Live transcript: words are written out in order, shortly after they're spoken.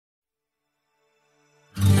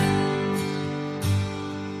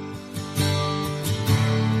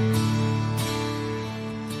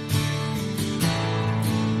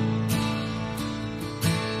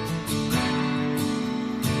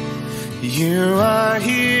You are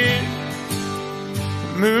here,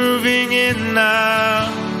 moving in our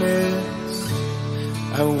midst.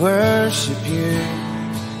 I worship you.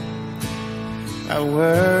 I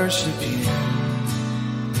worship you.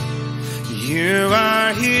 You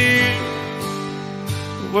are here,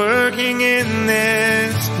 working in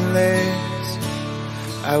this place.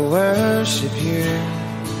 I worship you.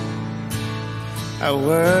 I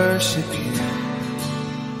worship you.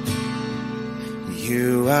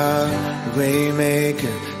 You are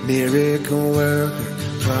waymaker, miracle worker,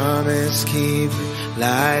 promise keeper,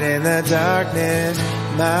 light in the darkness.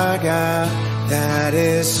 My God, that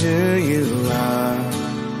is who you are.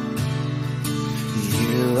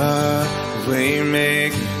 You are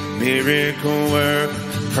waymaker, miracle worker,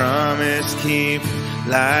 promise keeper,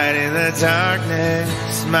 light in the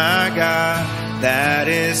darkness. My God, that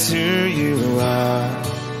is who you are.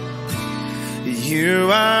 You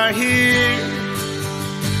are here,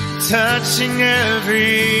 touching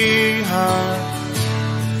every heart.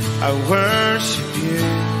 I worship you.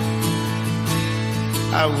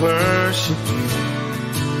 I worship you.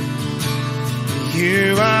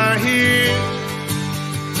 You are here,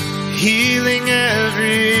 healing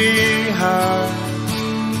every heart.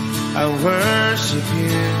 I worship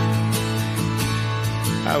you.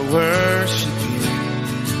 I worship you.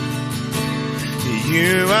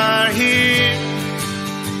 You are here,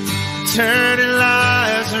 turning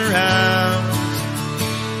lives around.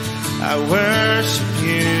 I worship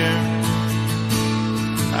you.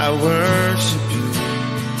 I worship you.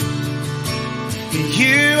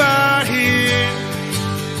 You are here,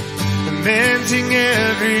 mending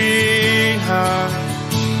every heart.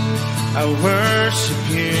 I worship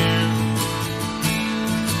you.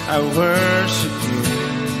 I worship you.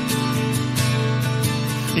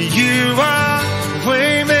 You are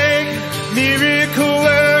waymaker, miracle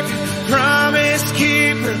worker, promise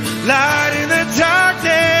keeper, light in the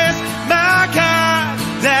darkness. My God,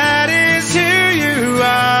 that is who you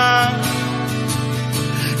are.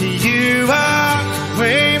 You are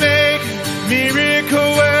waymaker,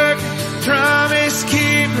 miracle worker, promise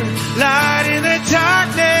keeper, light in the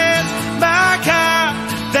darkness. My God,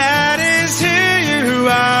 that is who you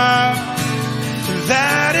are.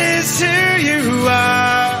 That is who you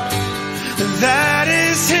are. That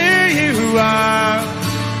is who you are.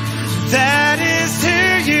 That is who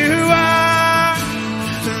you are.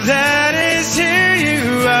 That is who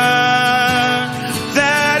you are.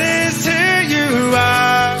 That is who you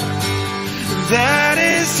are. That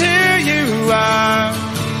is who you are.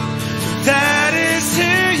 That is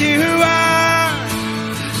who you are.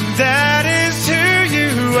 That is who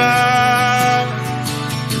you are.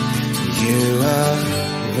 You are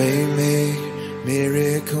waymaker,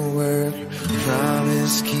 miracle worker,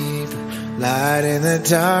 promise keeper, light in the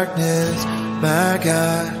darkness. My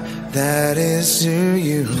God, that is who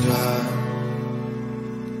you are.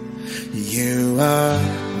 You are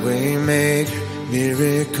waymaker,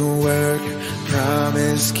 miracle worker,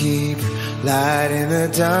 promise keeper, light in the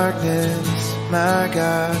darkness. My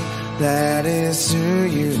God, that is who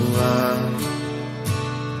you are.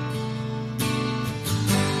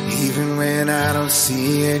 Even when I don't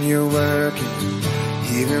see it, you're working.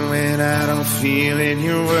 Even when I don't feel it,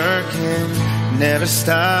 you're working. Never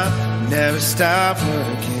stop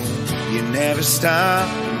working. You never stop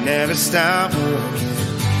working.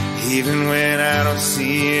 Even when I don't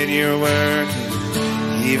see it, you're working.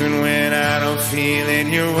 Even when I don't feel it,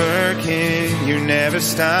 you're working. You never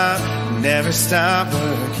stop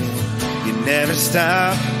working. You never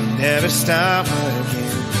stop working.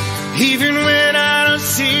 Even when I don't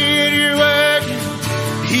see it, you're working.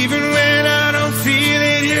 Even when I don't feel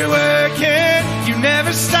it, you're working. You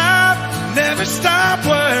never stop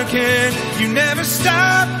working. You never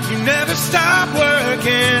stop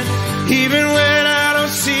working. Even when I don't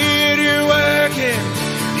see it, you're working.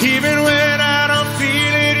 Even when I don't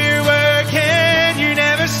feel it, you're working. You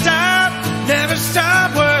never stop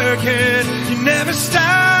working. You never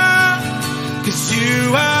stop. 'Cause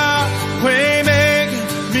you are waymaker,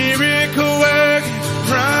 miracle worker,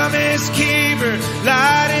 promise keeper,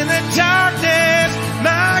 light in the darkness.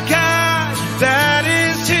 My God, that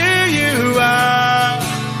is who you are.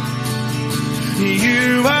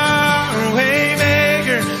 You are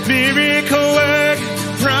waymaker, miracle worker,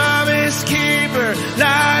 promise keeper,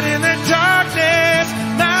 light in the darkness.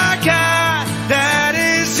 My God, that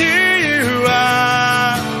is who you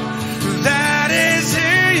are. That is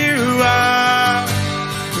who you are.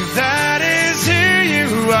 That is who you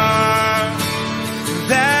are.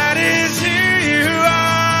 That is who you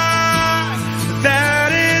are.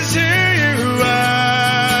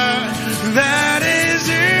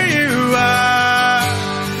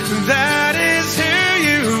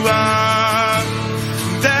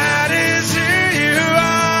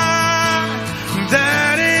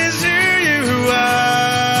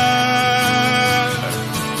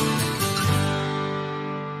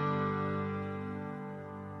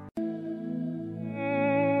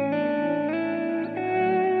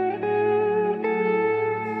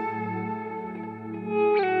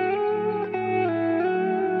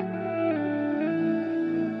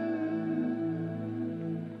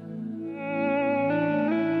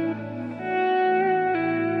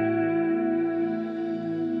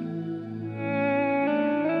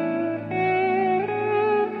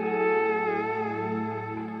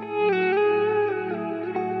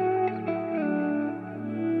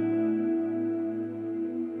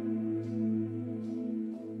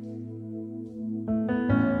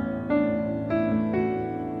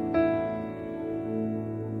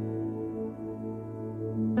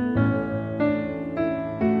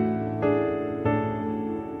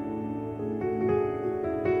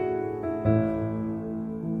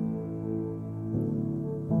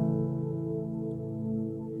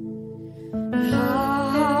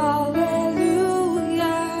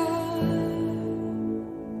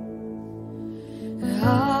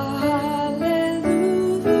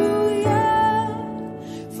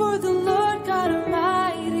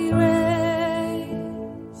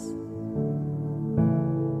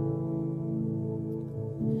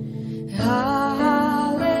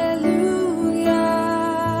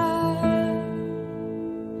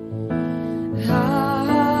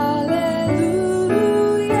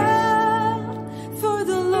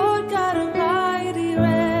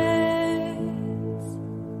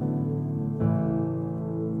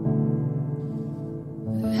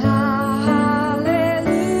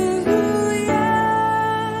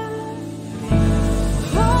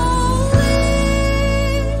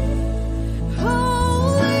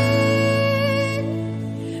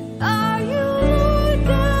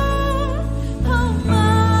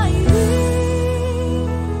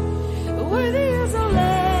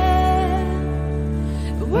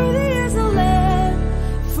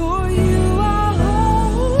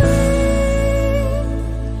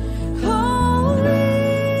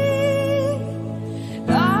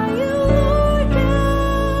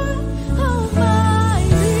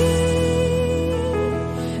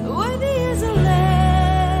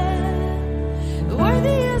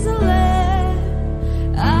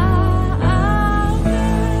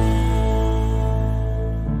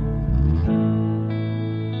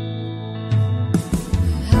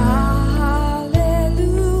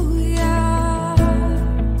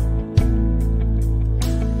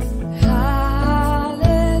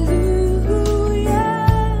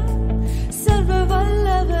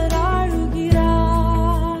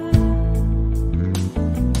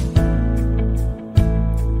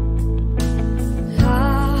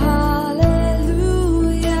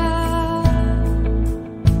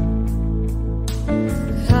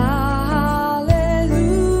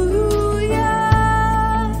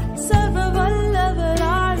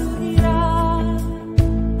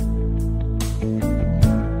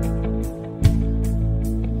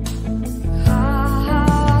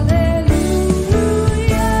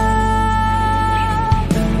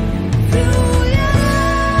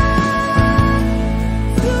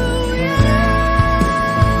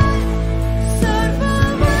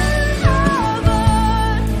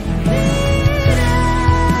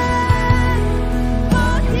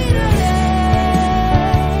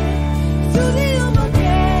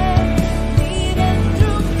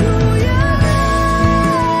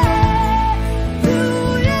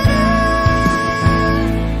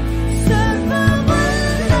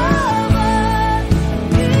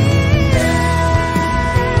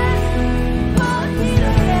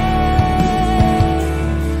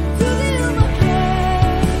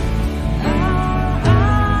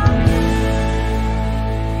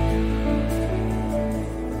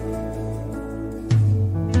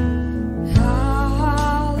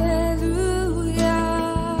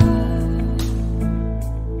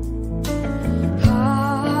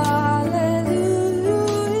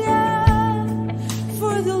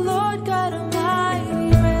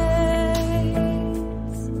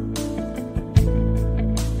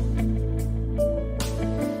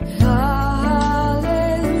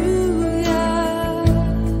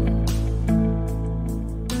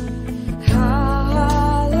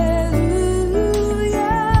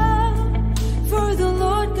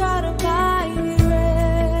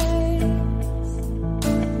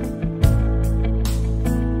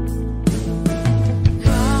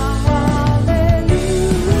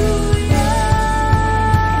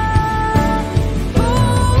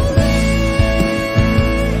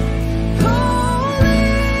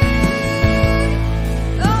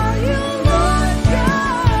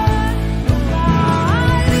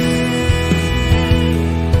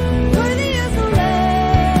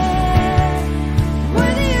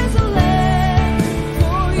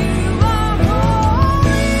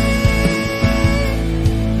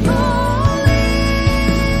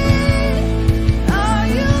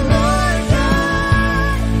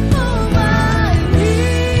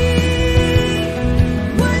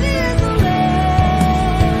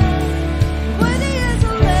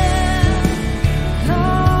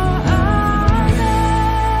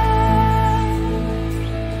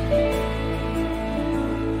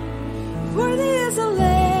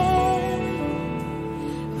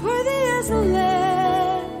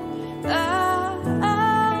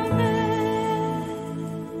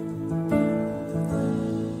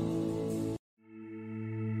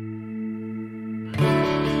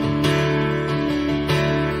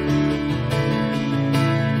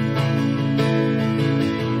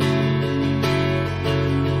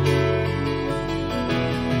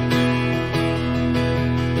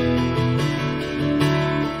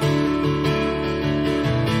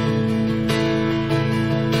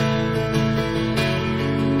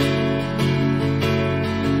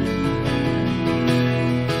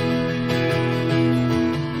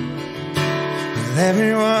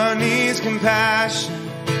 compassion,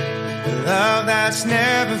 a love that's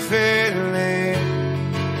never failing.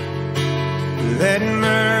 Let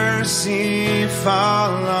mercy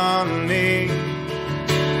fall on me.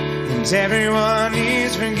 And everyone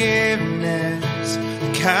needs forgiveness,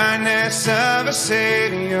 the kindness of a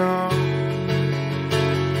Savior,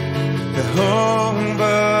 the hope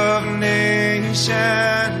of nations.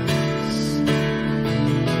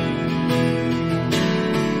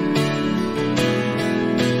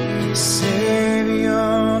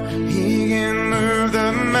 Savior, He can move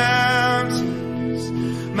the mountains.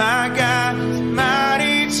 My God is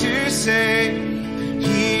mighty to save.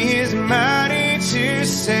 He is mighty to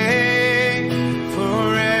save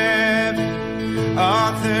forever.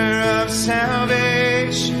 Author of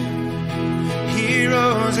salvation, He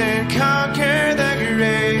rose and conquered the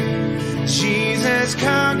grave. Jesus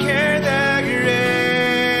conquered the grave.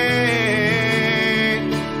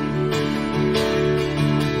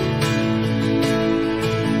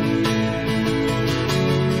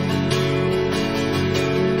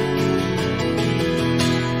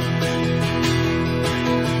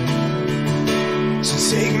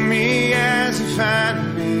 Take me as you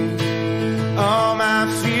find me, all my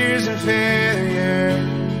fears and failures.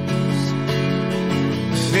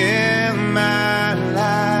 Fill my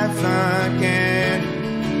life again.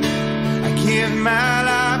 I give my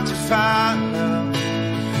life to follow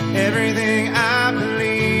everything I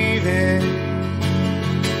believe in.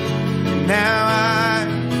 And now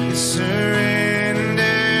I surrender.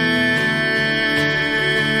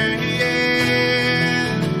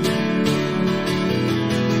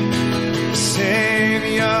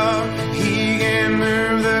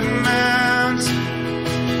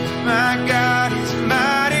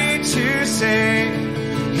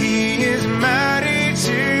 He is mighty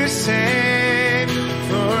to save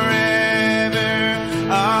forever.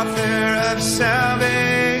 Author of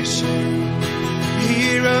salvation,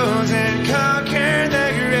 He rose and conquered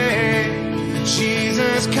the grave.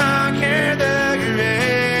 Jesus conquered the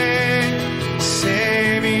grave.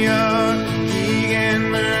 Savior, He can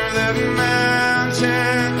move the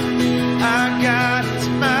mountain. Our God is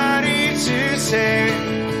mighty to save.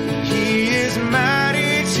 He is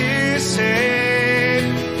mighty to save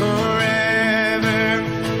forever.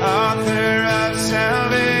 Author of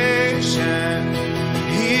salvation,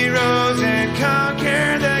 He rose and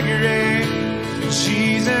conquered the grave.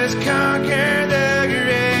 Jesus conquered the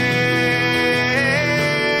grave.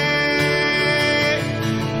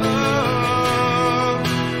 Oh.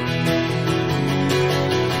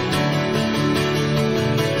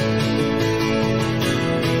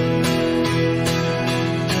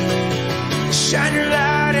 Shine your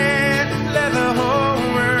light and let the whole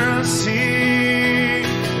world see.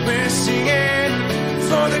 We're singing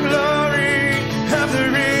for the glory of the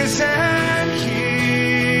risen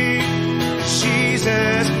King.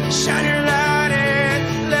 Jesus, shine your light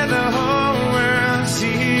and let the whole world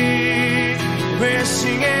see. We're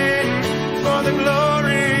singing for the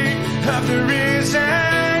glory of the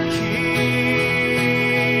risen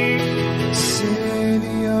King.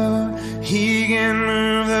 Savior, He can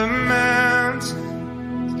move the mountains.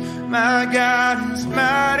 My God is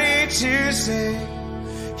mighty to save.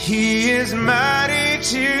 He is mighty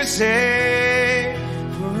to save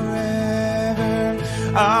forever.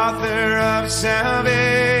 Author of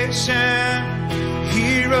salvation,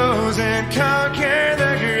 He rose and conquered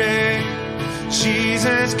the grave.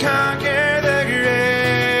 Jesus conquered the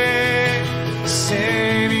grave.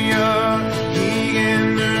 Savior, He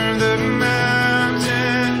can move the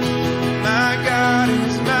mountain. My God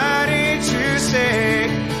is mighty to save.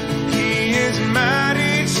 He is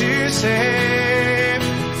mighty to save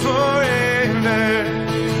forever.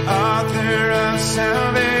 Author of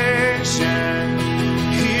salvation,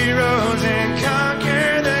 He rose and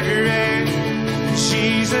conquered the grave.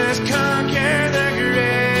 Jesus conquered the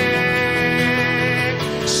grave.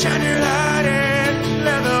 Shine your light and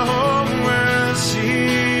let the whole world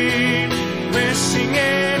see. We're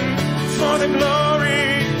singing for the glory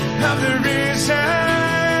of the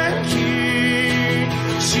risen King.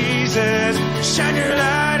 Jesus, shine your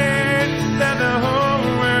light and let the whole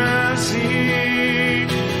world see.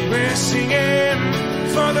 We're singing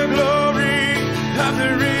for the glory of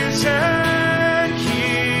the risen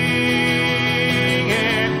King.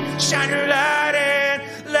 And shine your light and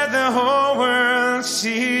let the whole world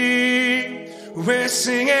see. We're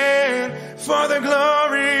singing for the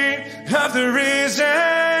glory of the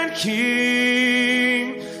risen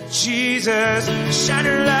King. Jesus, shine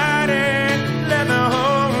your light and let the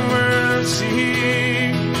whole world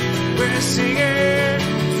see. We're singing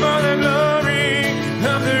for the glory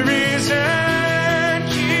of the risen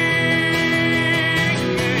King.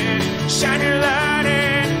 Shine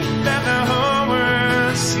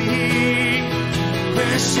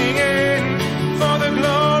singing for the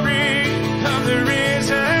glory of the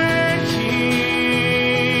risen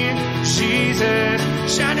King. Jesus,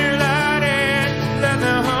 shine your light and let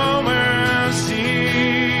the whole world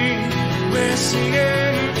see. We're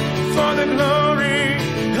singing for the glory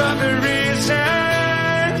of the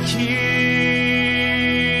risen King.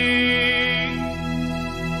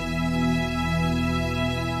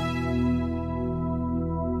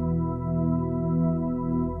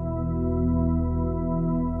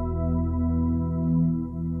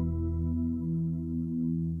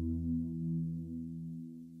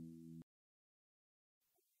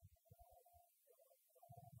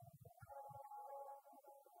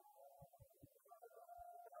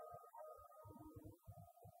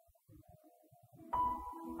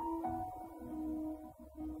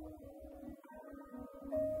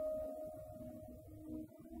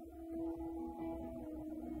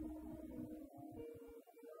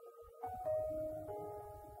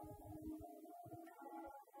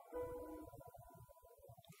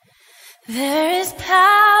 There is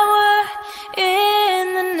power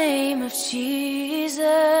in the name of Jesus.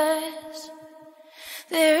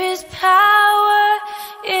 There is power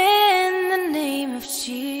in the name of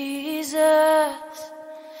Jesus.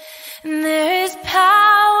 And there is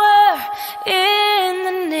power in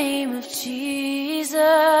the name of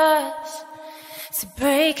Jesus to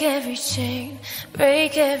break every chain,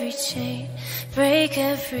 break every chain, break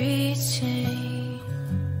every chain.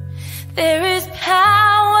 There is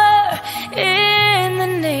power in the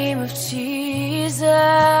name of Jesus.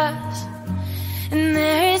 And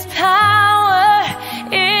there is power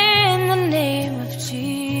in the name of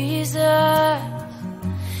Jesus.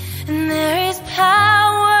 And there is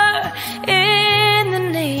power in the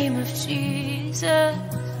name of Jesus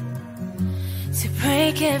to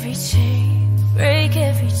break every chain, break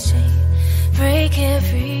every chain, break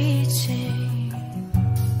every chain.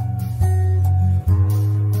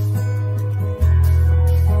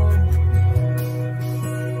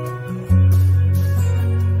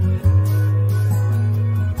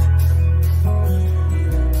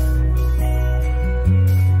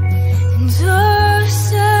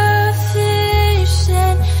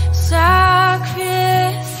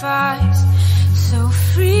 Sacrifice so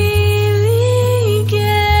freely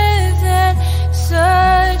given,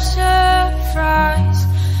 such a price,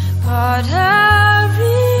 but our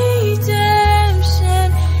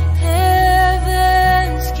redemption,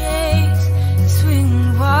 heaven's gates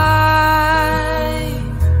swing wide,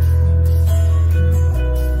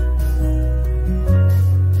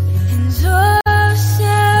 and your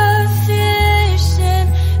sufficient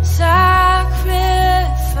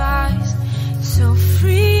sacrifice so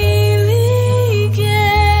freely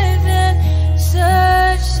given,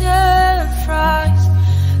 such a price,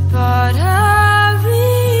 but our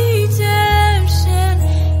redemption,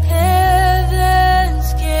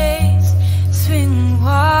 heaven's gates swing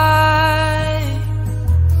wide.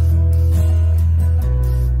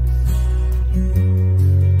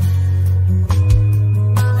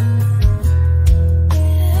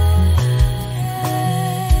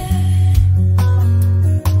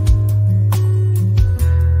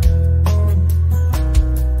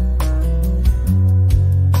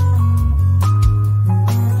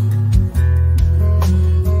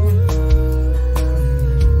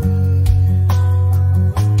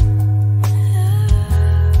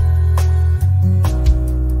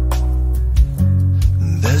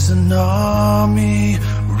 There's an army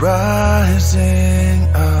rising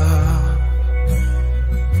up.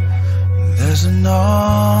 There's an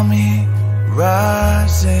army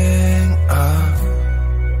rising up.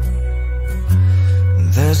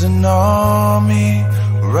 There's an army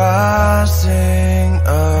rising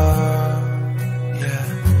up. Yeah,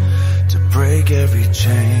 to break every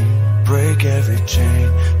chain, break every chain,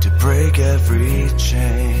 to break every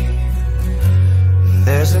chain.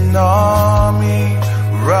 There's an army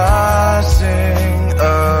rising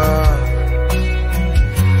up.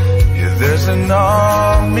 Yeah, there's an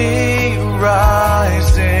army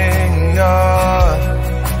rising up.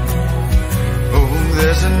 Oh,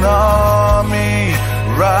 there's an army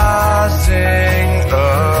rising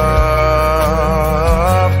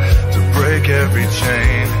up to break every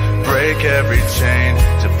chain, break every chain,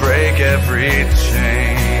 to break every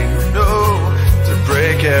chain. No, to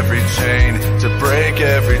break every chain, to break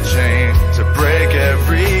every chain, to break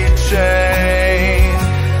every chain,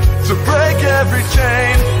 to break every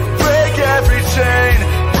chain, break every chain,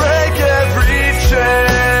 break every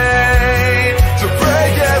chain, to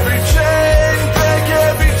break every chain, break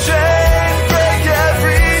every chain, break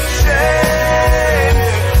every chain,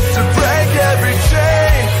 to break every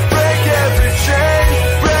chain, break every chain,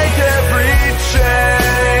 break every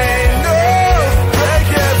chain.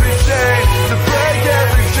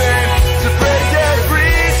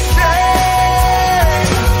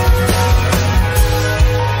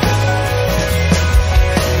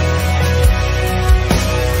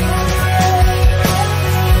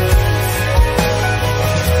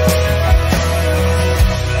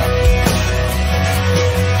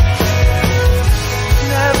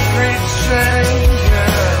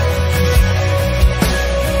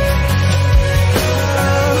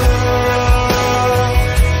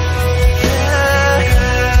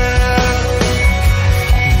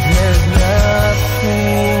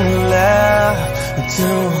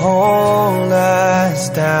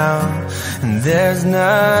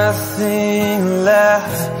 nothing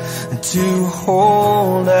left to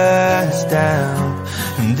hold us down.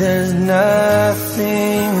 There's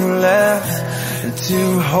nothing left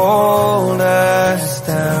to hold us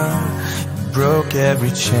down. You broke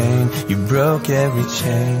every chain, you broke every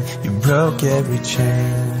chain, you broke every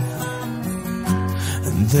chain.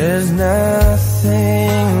 And there's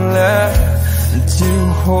nothing left to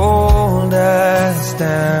hold us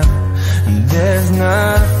down. And there's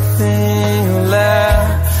nothing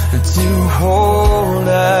left to hold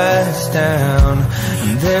us down.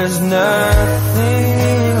 And there's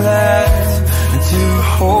nothing left to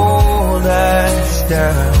hold us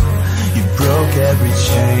down. You broke every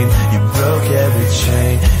chain, you broke every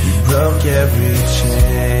chain, you broke every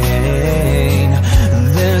chain. And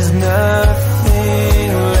there's nothing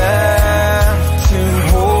left to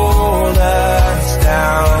hold us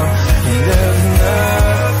down. And there's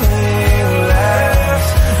nothing left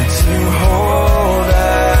to hold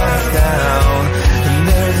us down. And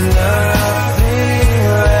there's nothing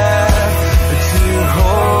left to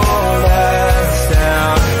hold us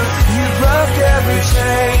down. You broke every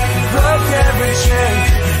chain, you broke every chain,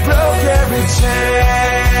 you broke every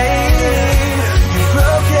chain. You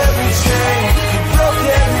broke every chain, you broke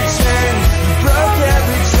every chain, you broke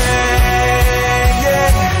every chain, yeah.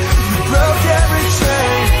 You broke every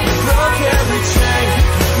chain, you broke every chain,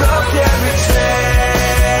 you broke every chain.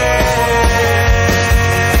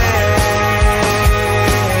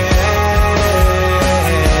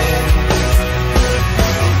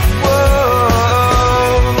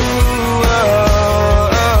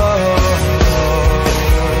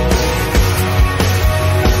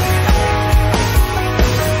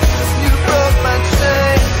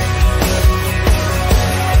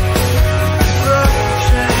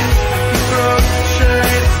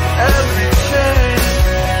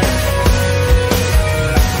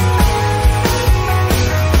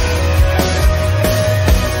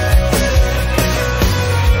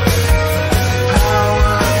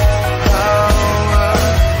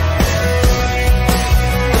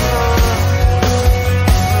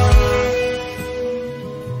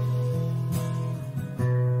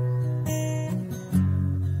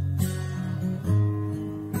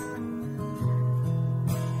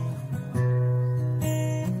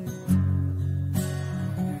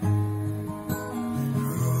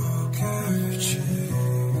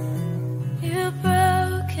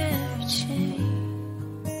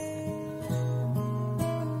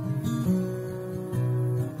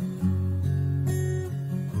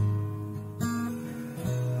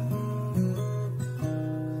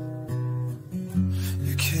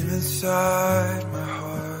 Inside my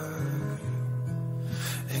heart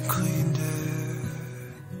and cleaned it.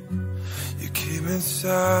 You came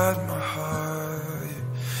inside my heart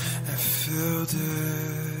and filled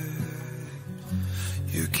it.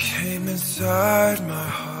 You came inside my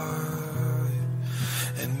heart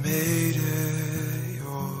and made it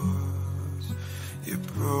yours. You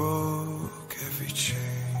broke every chain.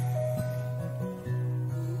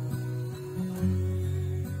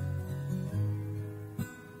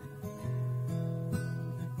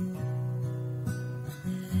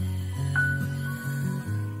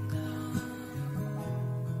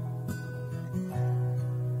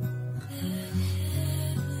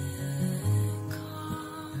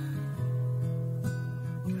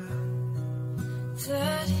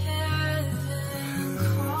 Let heaven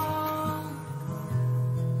come.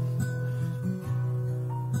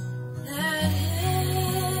 Let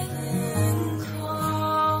heaven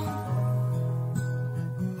come.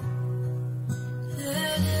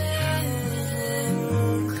 Let heaven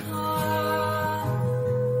come.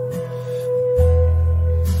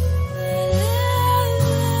 Let heaven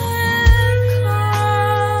come.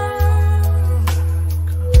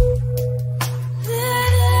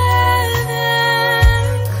 Let heaven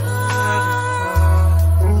come.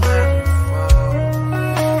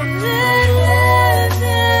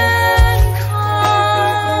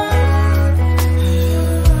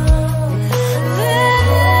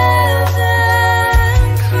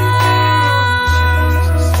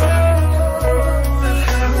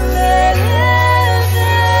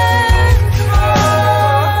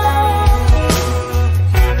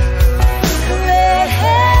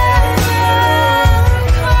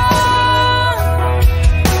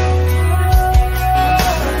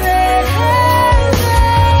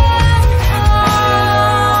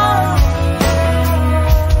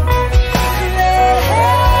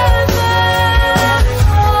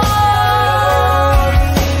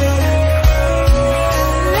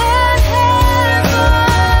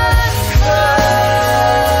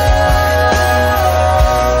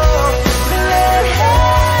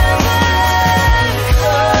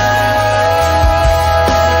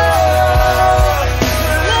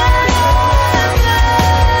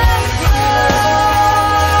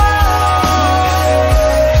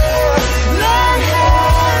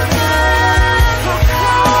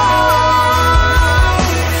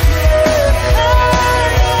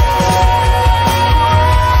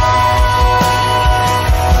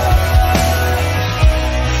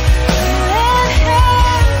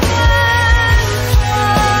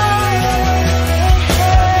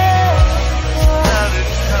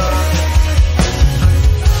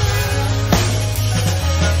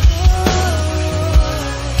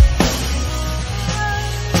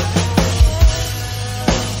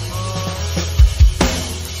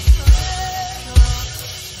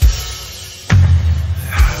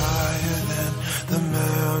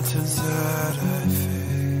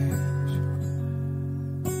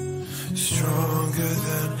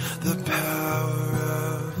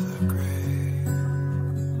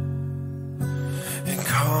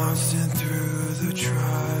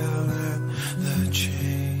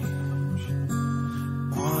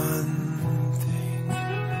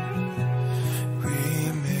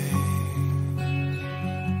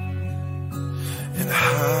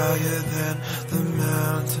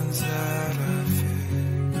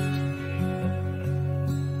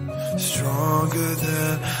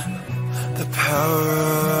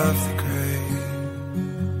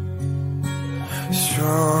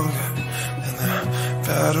 stronger than the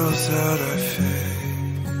battles that I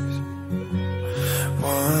face.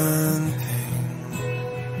 One thing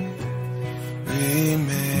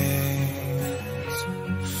remains.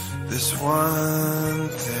 This one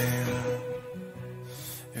thing,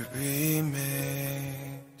 it remains.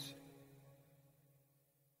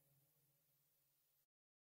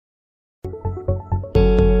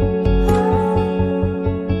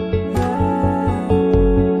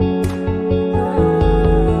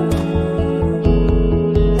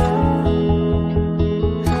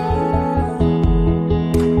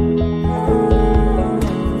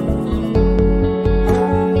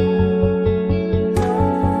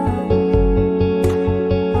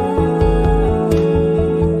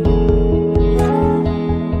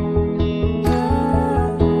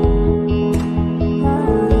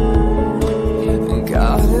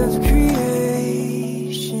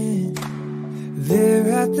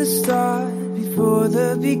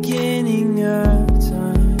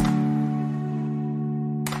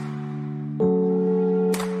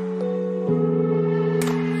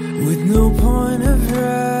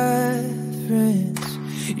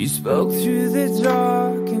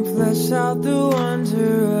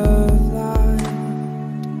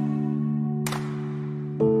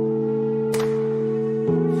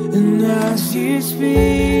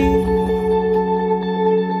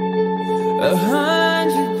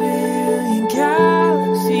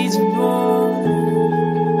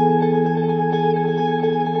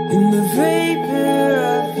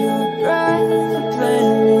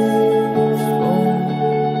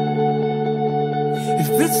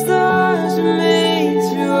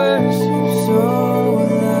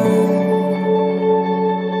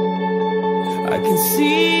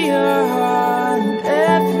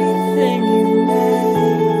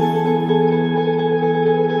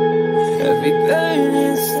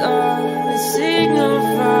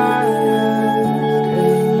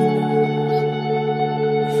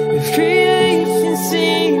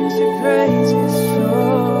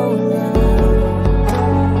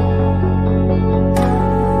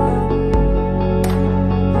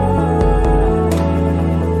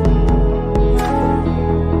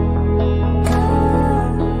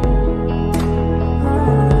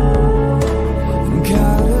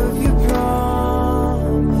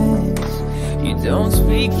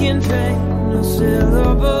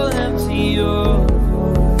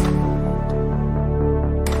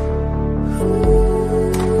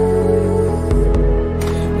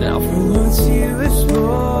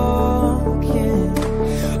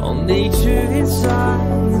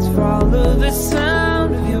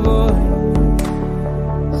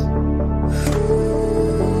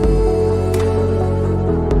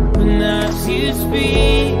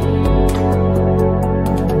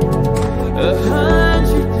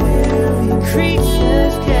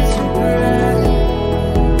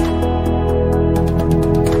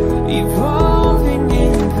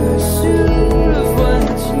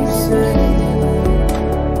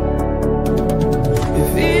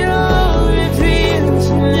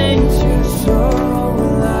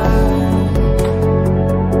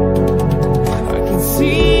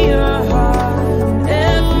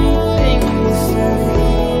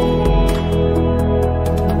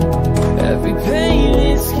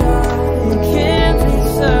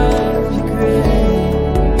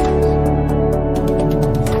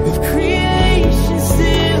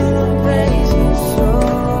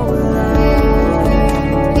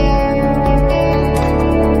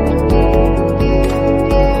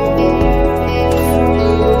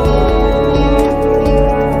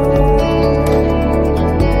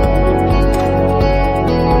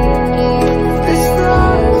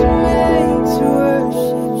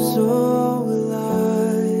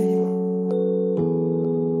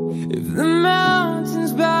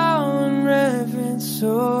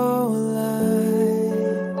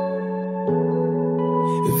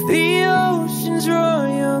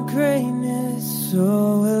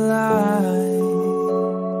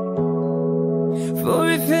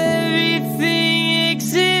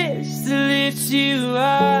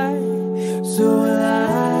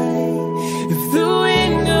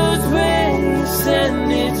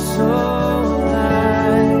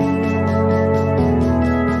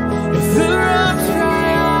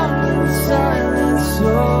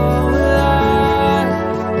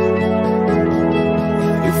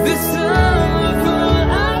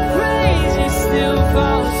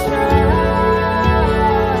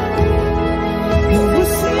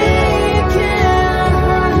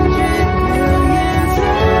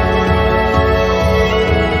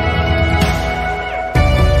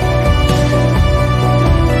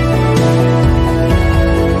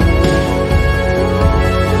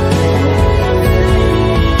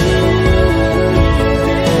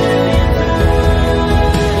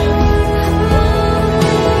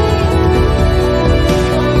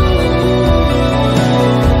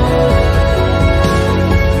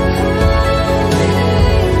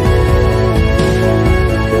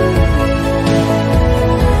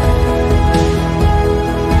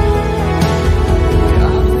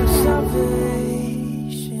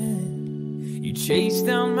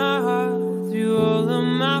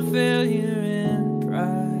 from my failure and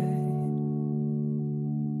pride.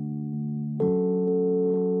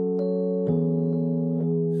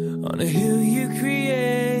 On a hill you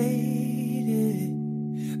created,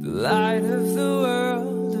 the light of the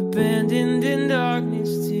world, abandoned in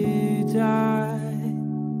darkness to die.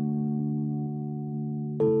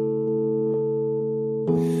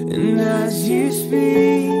 And as you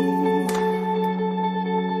speak,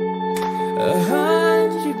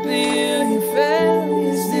 100 billion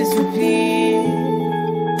failures disappear.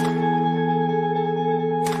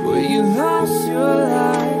 Well, you lost your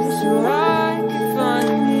life so I could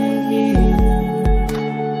find it here.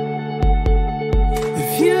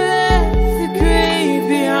 If you left the grave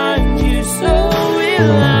behind you, so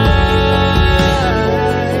will I.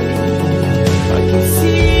 I can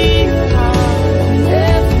see your heart and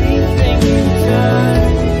everything you've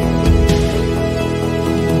done.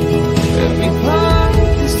 Every part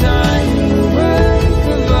designed in the work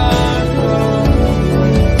of art.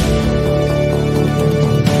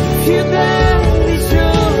 If you badly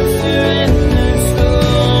chose surrender, so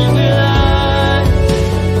will I.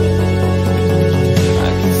 I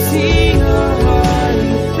can see your heart in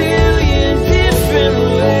a billion different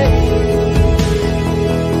ways.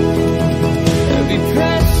 Every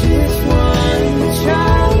precious one, the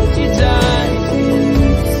child you died to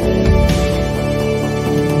save.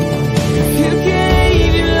 If you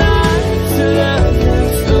gave your life to love them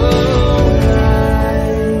so right,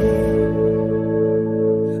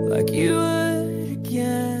 like you would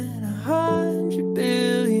again 100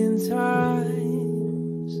 billion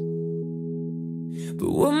times. But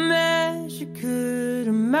what measure could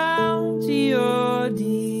amount to your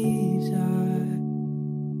desire?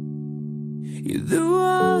 You're the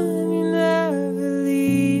one who never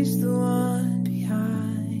leaves the one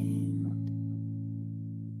behind.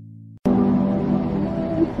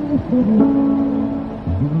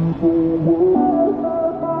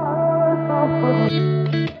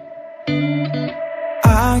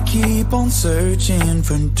 I keep on searching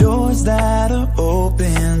for doors that are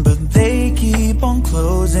open, but they keep on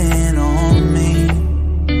closing on me.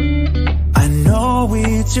 I know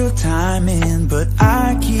it's your timing, but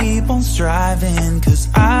I keep on striving, 'cause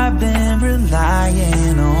I've been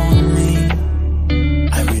relying on me.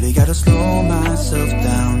 I really gotta slow myself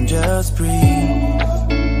down, just breathe.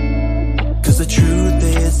 'Cause the truth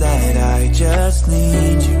is that I just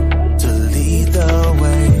need you to lead the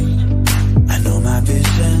way. I know my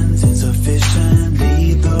vision's insufficient,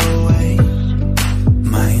 lead the way.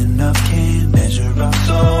 My enough can't measure up,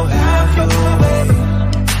 so have your way.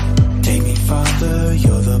 Take me farther,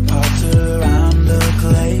 you're the potter, I'm the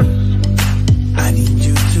clay. I need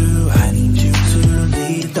you to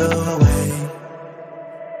lead the way.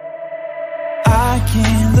 I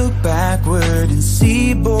can't look backward and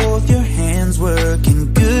see both your hands working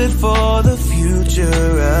good for the future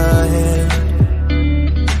ahead.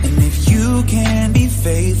 And if you can be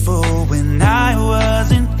faithful when I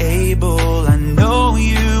wasn't able, I know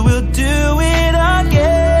you will do it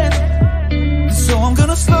again. So I'm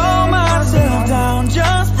gonna slow myself down,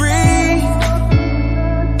 just breathe.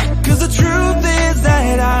 'Cause the truth is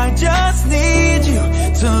that I just need you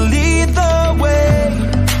to lead the way.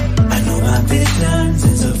 I know my vision's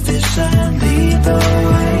insufficient, lead the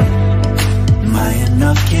way. My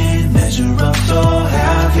enough can't measure up, so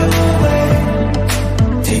have your way.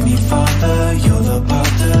 Take me farther, you're the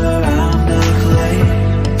potter, I'm the clay.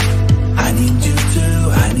 I need you to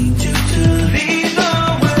lead the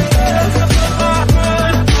way.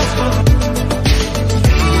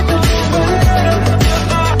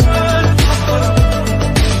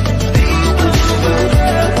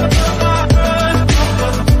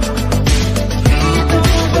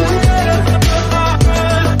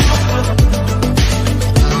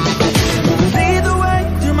 Lead the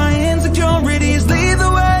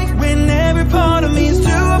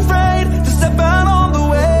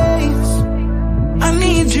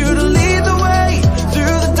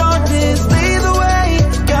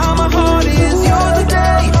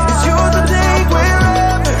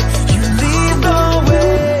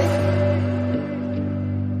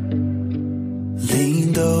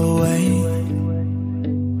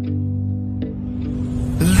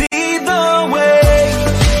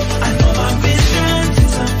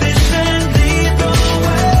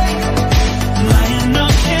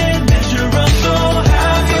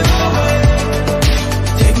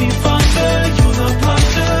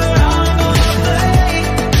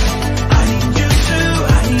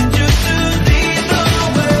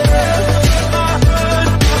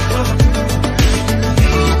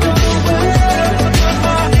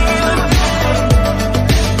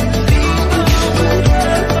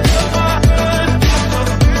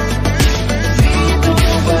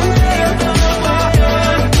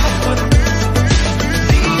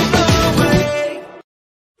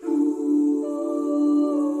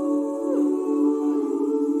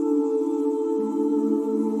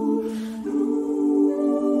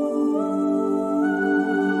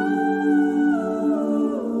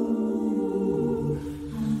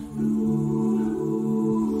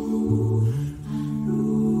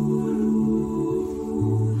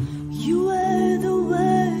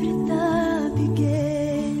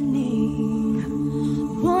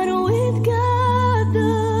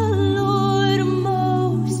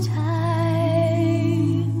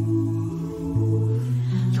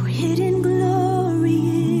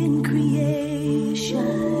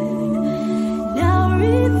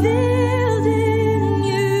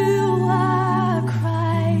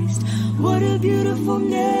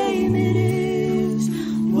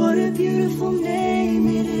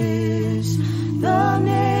the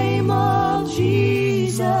name of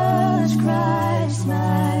Jesus Christ,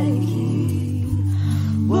 my King.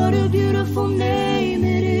 What a beautiful name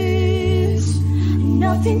it is.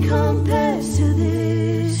 Nothing compares to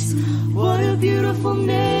this. What a beautiful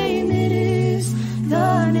name it is.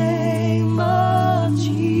 The name of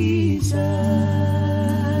Jesus.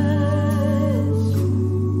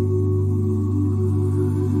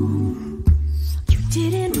 You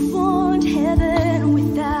didn't want heaven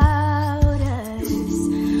without us.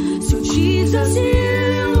 So Jesus,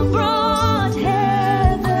 you brought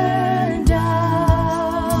heaven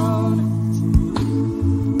down.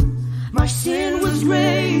 My sin was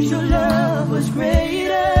great, your love was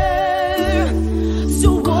greater. So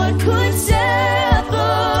what could separate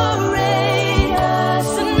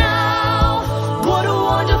us? And now, what a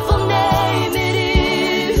wonderful name it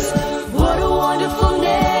is. What a wonderful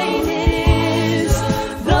name it is.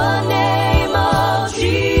 The name of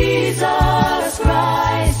Jesus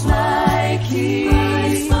Christ, my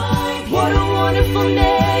King. What a wonderful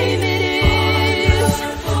name it is.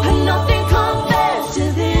 And nothing compares to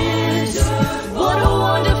this. What a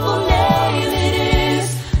wonderful name it is.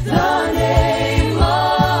 The name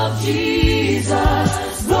of Jesus.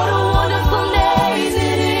 What a wonderful name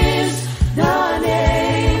it is. The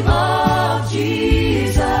name of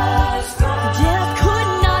Jesus. Death could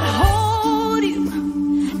not hold you.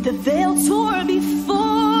 The veil tore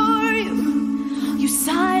before you. You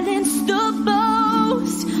silenced the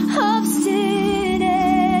boast of sin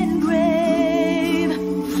and grave.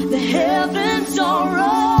 The heavens are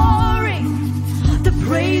roaring the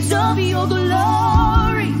praise of your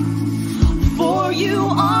glory. For you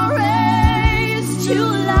are raised to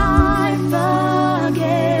life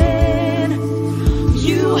again.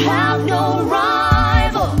 You have no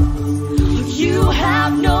rival. You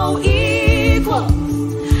have no equal.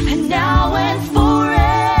 And now and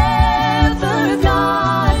forever,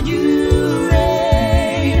 God, you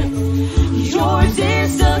reign. Yours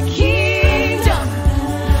is the kingdom.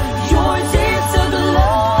 Yours is the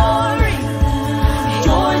glory.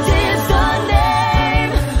 Yours is the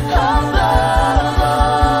name above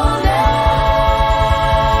all names.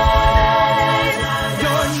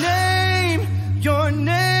 Your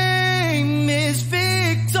name is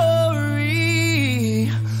victory.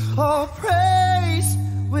 All praise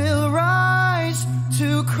will rise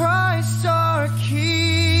to Christ our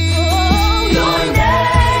King. Your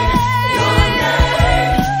name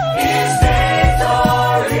is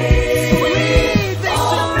victory.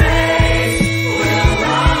 All praise will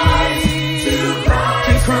rise to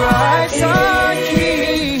Christ our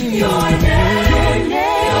King. Your name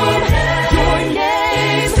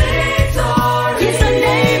is victory. It's the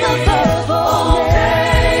name above all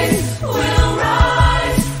names. Will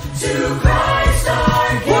rise to Christ our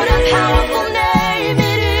King. What a powerful name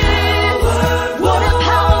it is. What a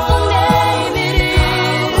powerful name it is.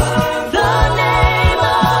 The name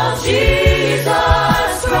of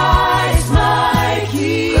Jesus Christ, my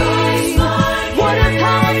King. What a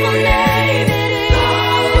powerful name it is.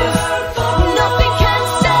 Nothing can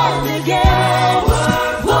stand against.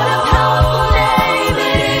 What a powerful name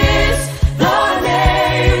it is. The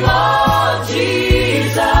name of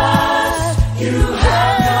Jesus. You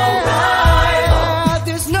have no rival.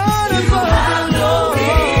 There's none You have no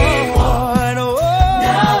equal.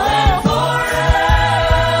 Now and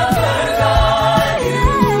forever, God, you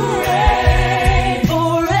reign.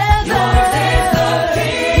 Forever.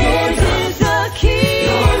 Yours is the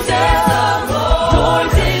kingdom.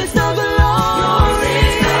 Yours is the glory. Yours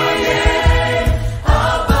is the name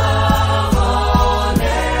above all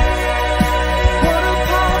names. What a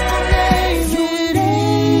powerful name Your it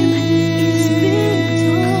name is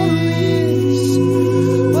victorious.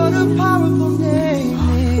 What a powerful name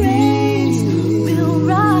Praise will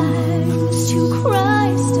rise to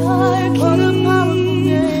Christ our King. What a powerful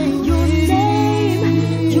name.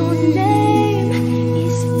 Your name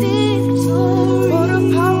is victory. What a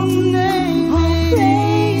powerful name. All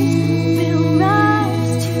praise will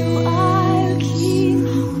rise to our King.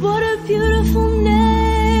 What a beautiful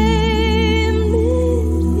name it is.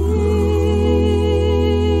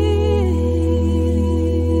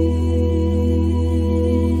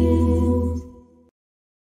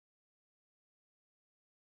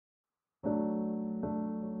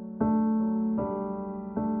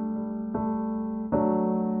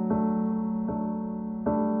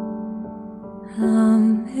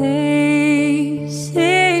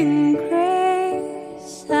 Amazing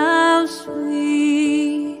grace, how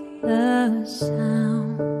sweet the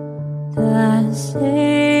sound that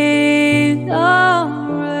saved a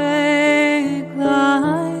wretch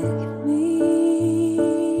like me.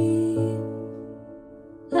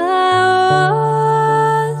 I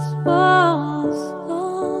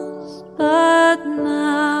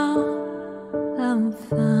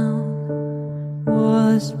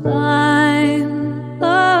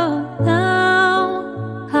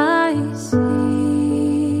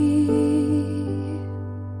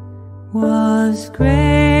Was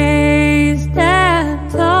grace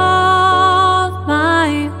that taught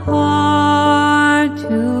my heart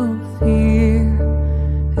to fear,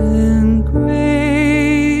 and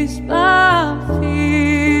grace my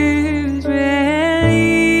fears relieve.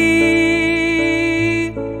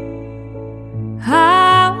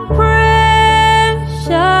 How precious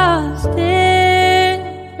did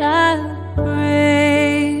that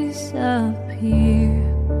grace appear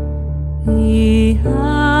the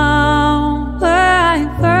hour I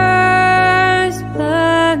first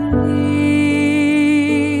believed.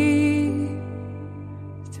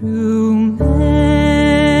 Through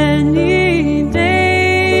many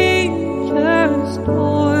dangers,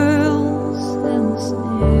 toils, and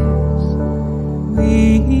snares, we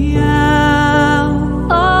have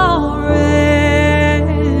already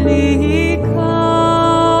come.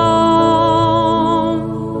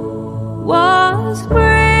 Was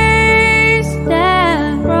grace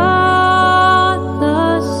that brought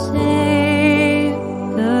the saved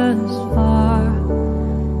thus far,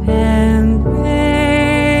 and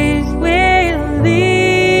grace will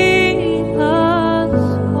lead us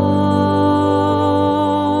home.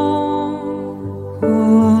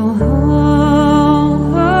 Oh, oh,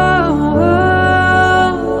 oh.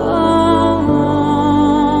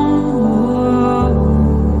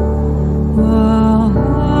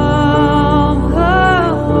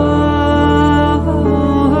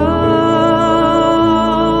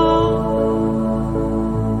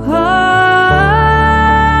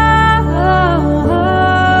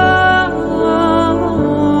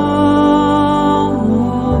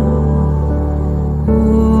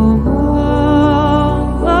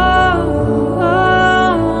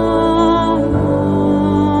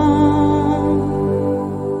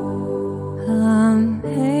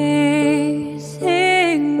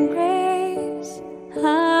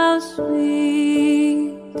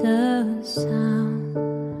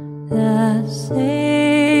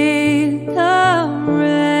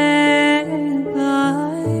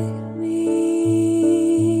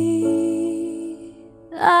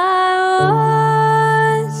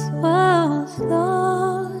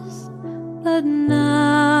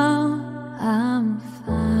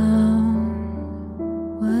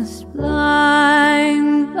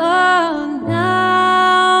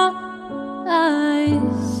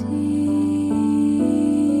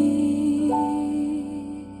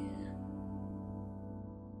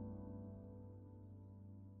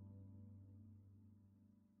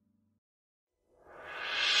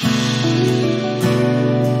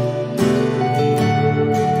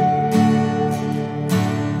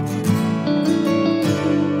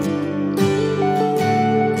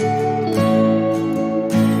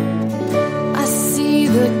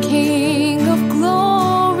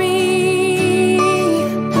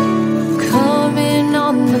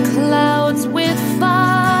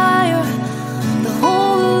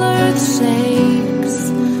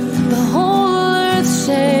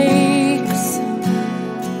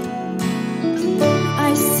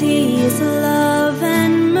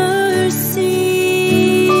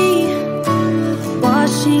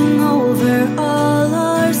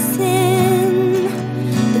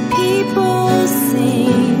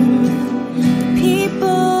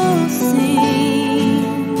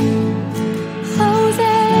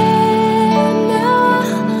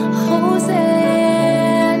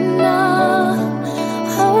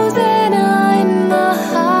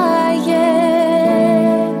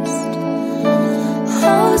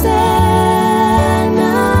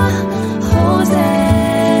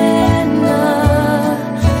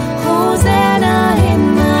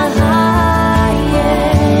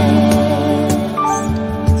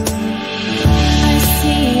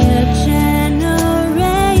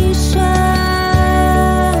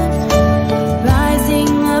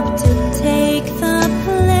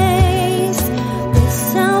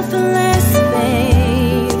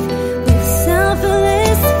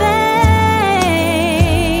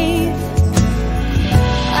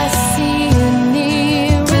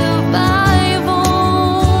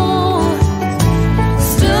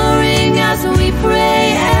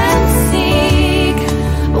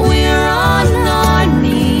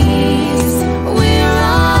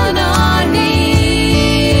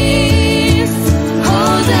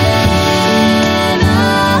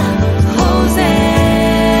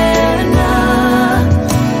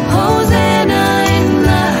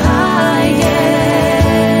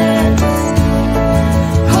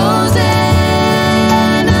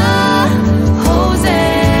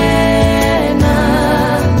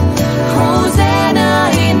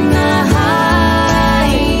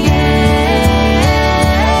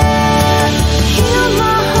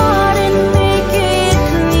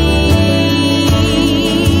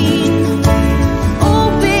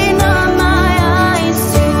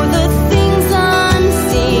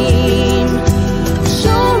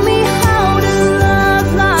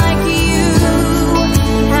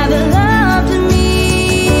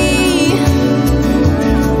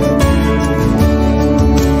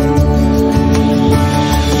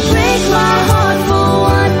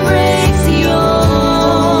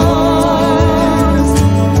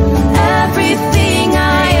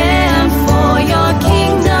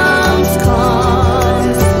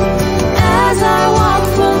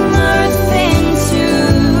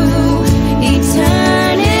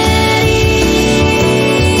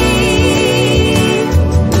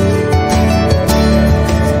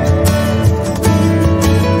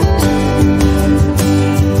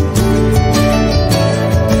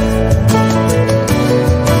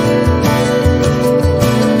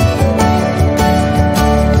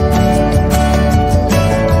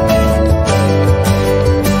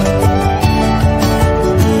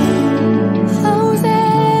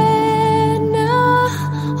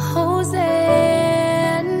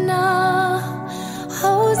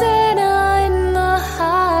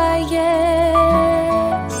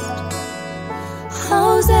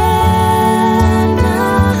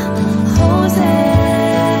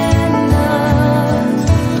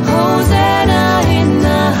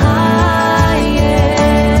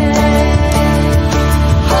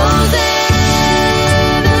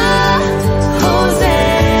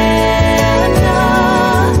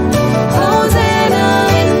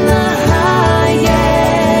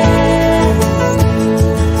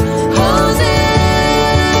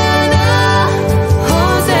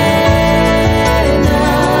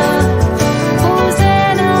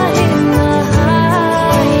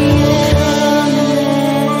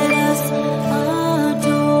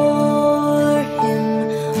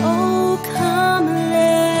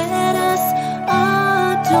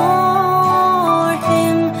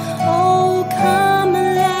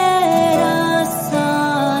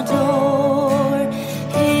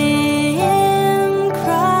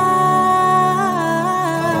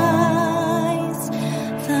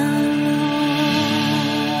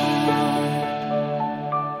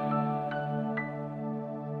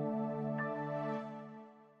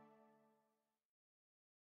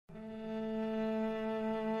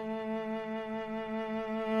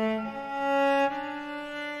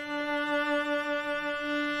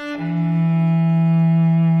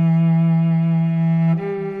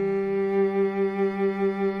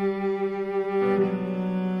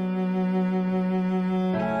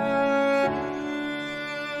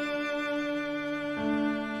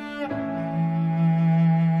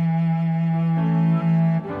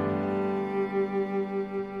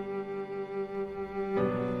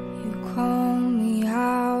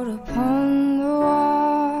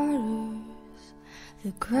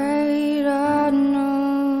 The great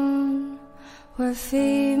unknown, where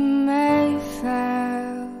feet may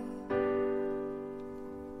fail,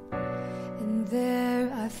 and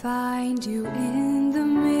there I find you in the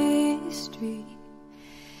mystery,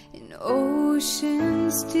 in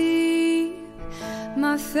oceans deep.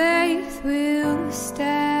 My faith will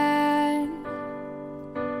stand,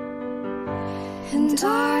 and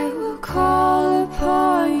I will call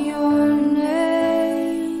upon your name,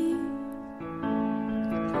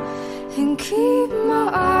 and keep my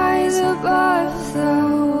eyes above the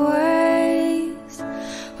waves.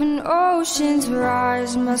 When oceans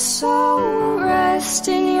rise, my soul will rest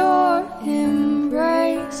in your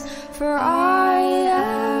embrace, for I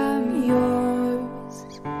am yours,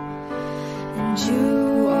 and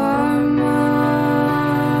you are mine.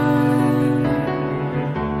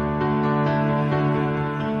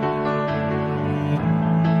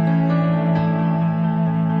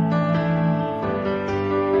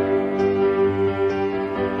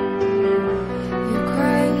 Your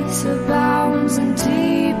grace abounds in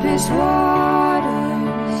deepest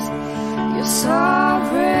waters. Your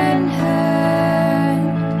sovereign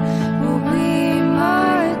hand will be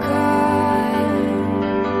my guide.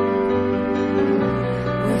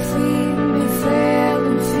 Where feet may fail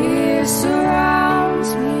and fear surrounds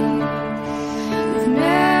me, you've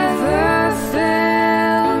never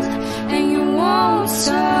failed, and you won't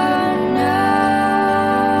turn now.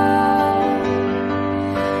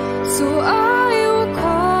 So I will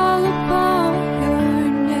call upon your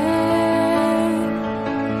name,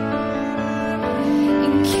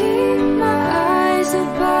 and keep my eyes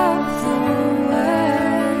above the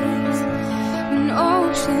waves. When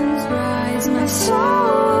oceans rise, my soul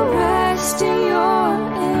will rest in your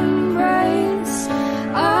embrace.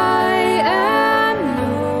 I am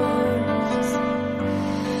yours,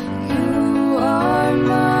 you are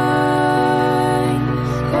mine.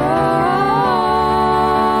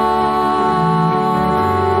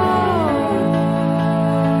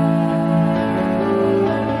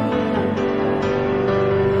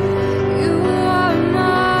 You are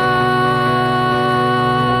mine.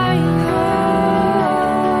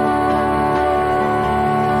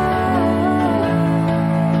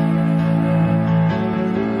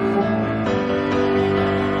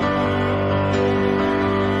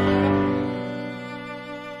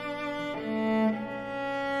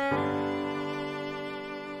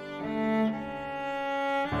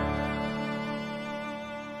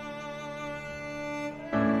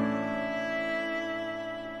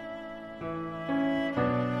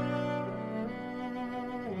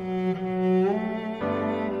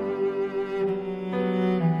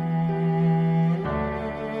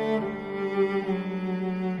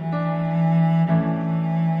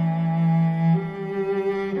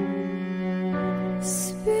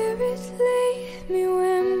 Spirit, lead me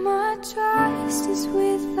where my trust is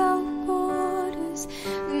without borders.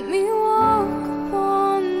 Let me walk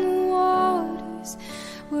upon the waters,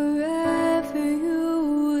 wherever you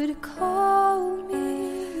would call me.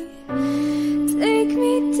 Take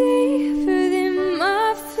me deeper than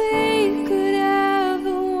my feet could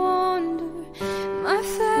ever wander. My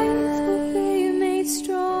faith will be made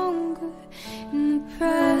stronger in the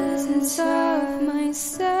presence of my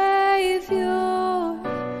Savior.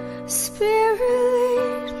 Spirit,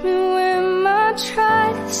 lead me where my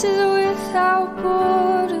trust is without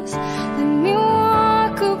borders. Let me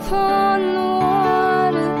walk upon the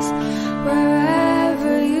waters,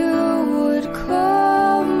 wherever you would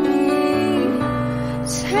call me.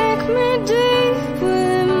 Take me deeper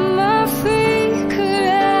than my feet could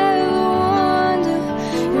ever wander,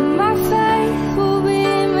 and my faith will be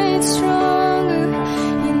made stronger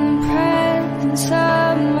in the presence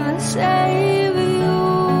of my Savior.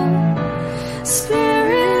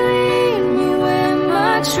 Spirit, lead me where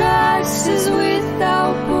my trust is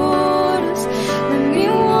without borders. Let me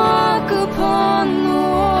walk upon the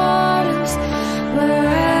waters,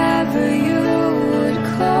 wherever you would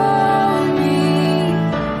call me.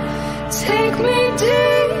 Take me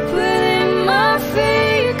deeper than my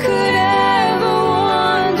feet could ever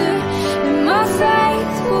wander, and my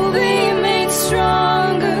faith will be made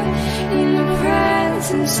stronger in the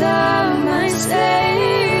presence of my Savior.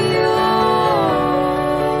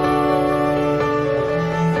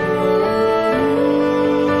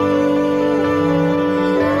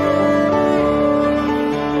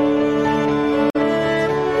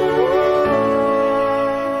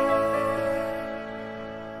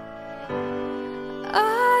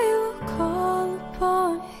 I will call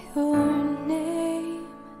upon your name,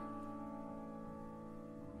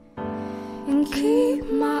 and keep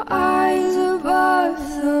my eyes above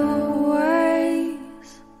the waves.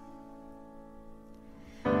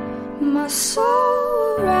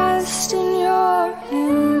 soul rest in your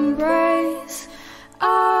embrace.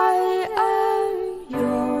 I am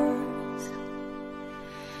yours.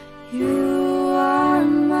 You are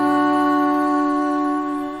mine.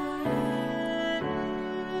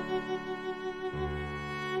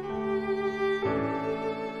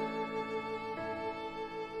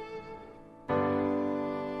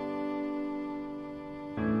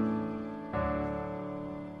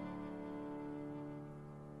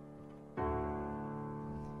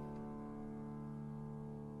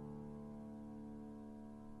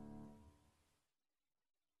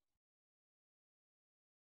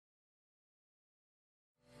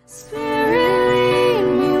 Spirit, lead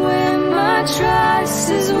me where my trust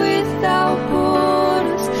is without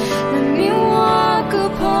borders. Let me walk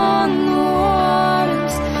upon the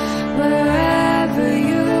waters wherever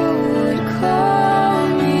you would call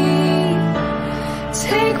me.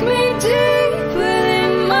 Take me deeper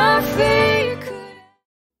than my feet could.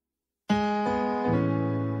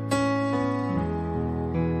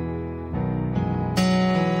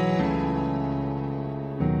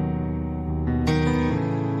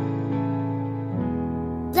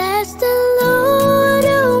 Bless the Lord,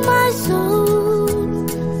 oh my soul,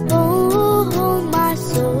 oh my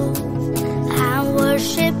soul. I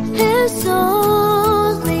worship His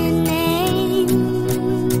holy name.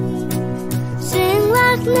 Sing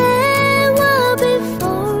like never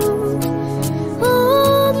before,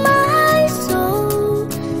 oh my soul.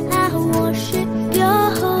 I worship Your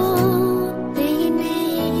holy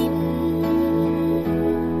name.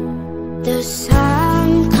 The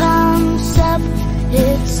sun comes up.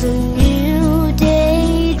 It's a new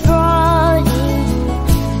day drawing.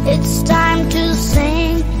 It's time to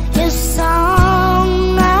sing His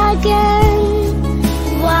song again.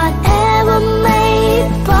 Whatever may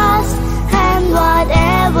pass and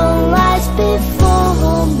whatever lies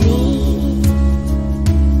before me,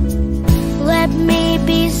 let me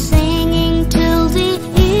be singing till the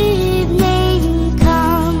evening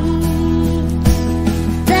comes.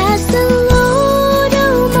 Bless the Lord,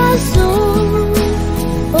 oh my soul.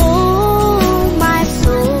 Oh my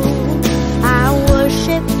soul, I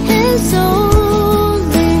worship His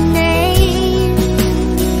holy name.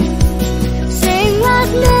 Sing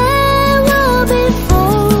like never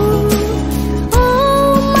before.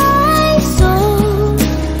 Oh my soul,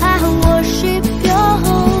 I worship Your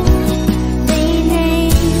holy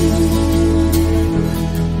name.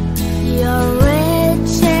 You're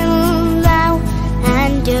rich and loud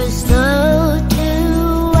and You're slow to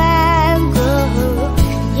anger.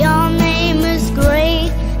 Your name is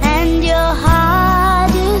great and Your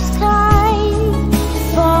heart is kind.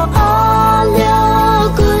 For all Your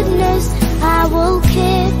goodness, I will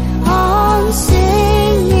keep on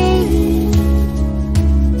singing.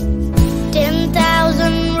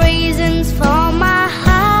 10,000 reasons for my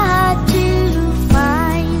heart to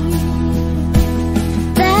find.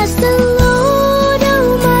 Bless the Lord,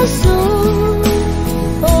 oh my soul,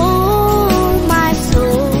 oh my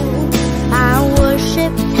soul. I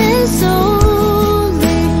worship His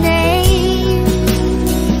holy name.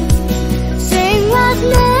 Sing like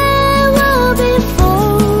never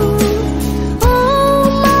before. Oh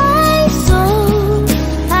my soul,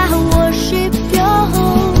 I worship Your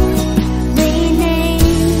holy name.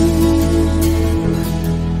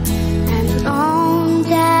 And on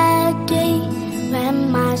that day when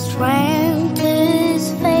my strength is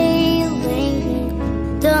failing,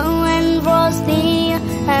 the end draws near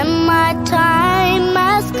and my time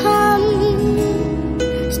has come.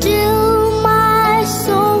 Still my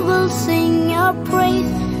soul will sing Your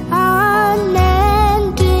praise unending.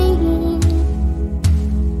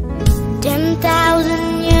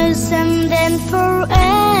 10,000 years and then forevermore.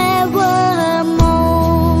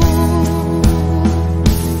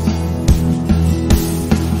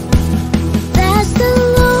 Bless the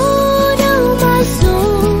Lord, oh my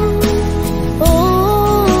soul,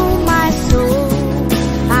 oh my soul.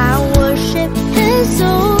 I worship His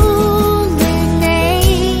holy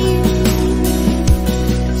name.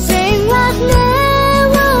 Sing like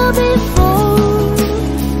never before.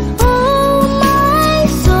 Oh my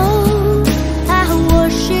soul, I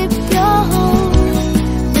worship Your holy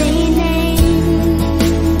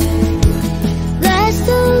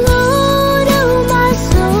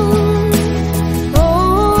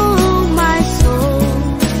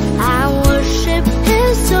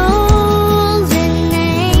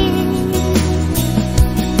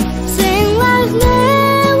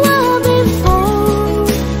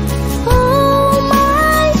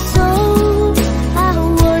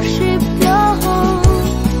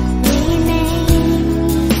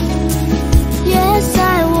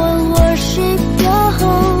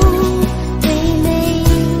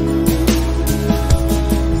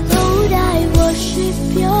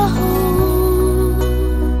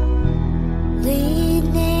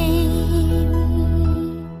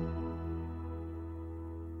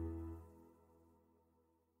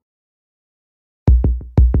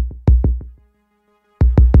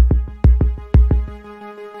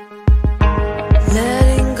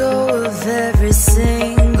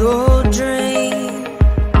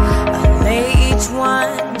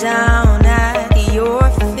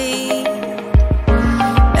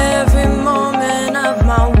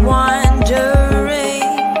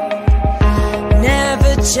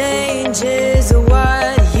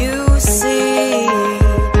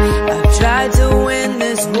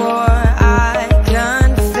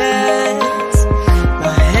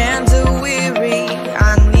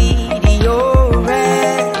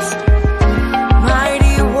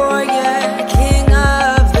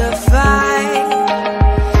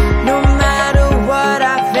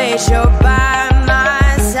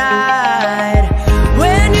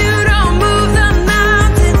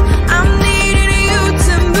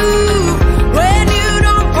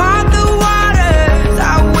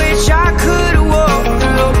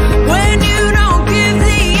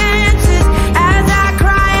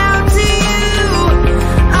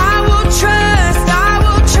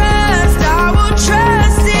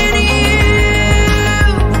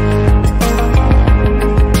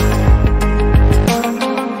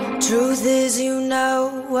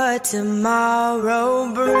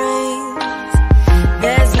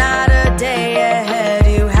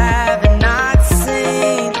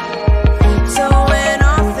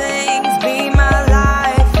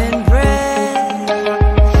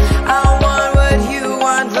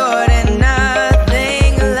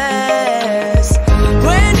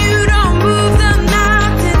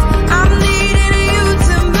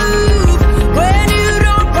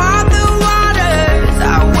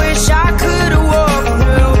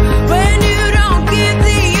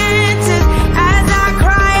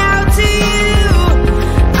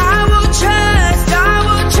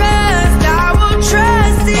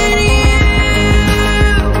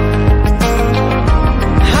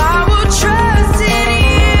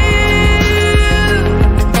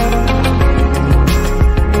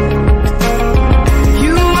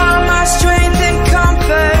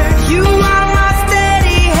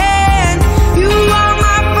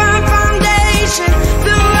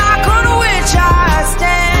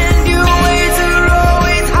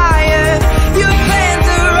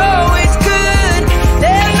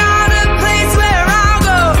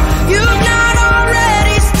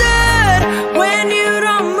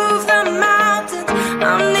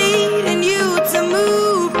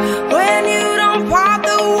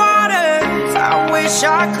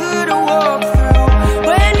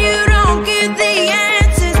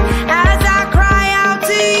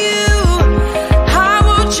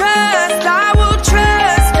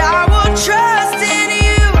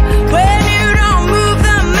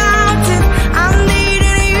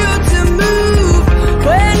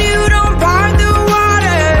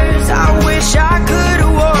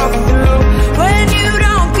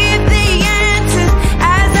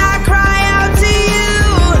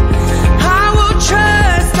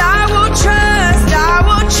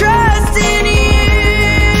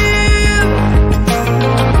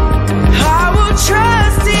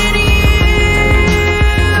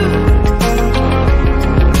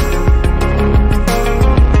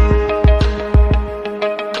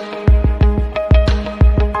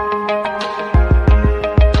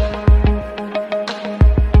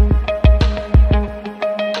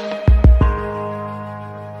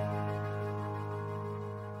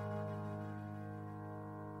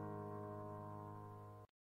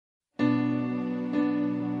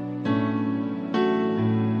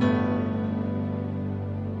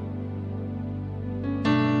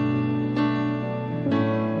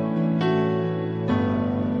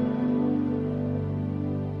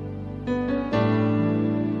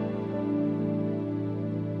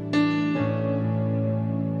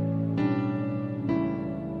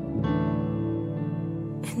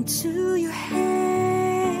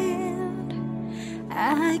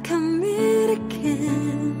commit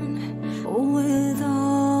again with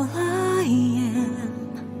all I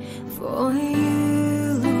am for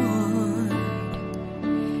you, Lord.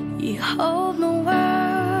 You hold the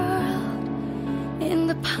world in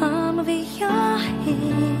the palm of your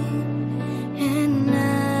hand, and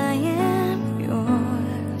I am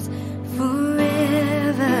yours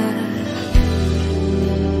forever.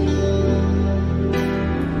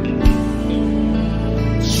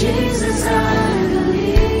 Jesus, I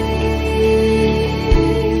believe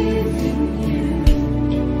in you.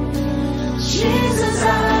 Jesus, I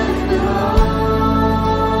belong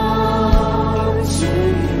to you.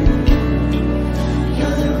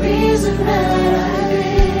 You're the reason that I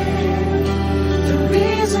live, the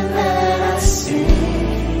reason that I sing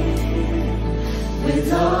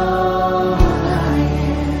with all I am.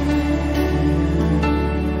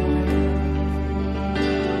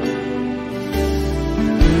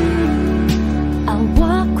 I'll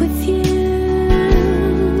walk with you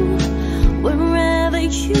wherever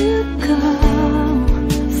you go,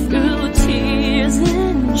 through tears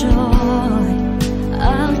and joy.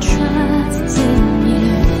 I'll trust in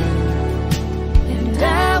you, and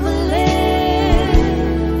I will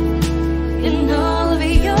live in all of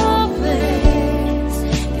your ways,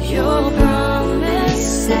 your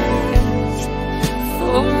promises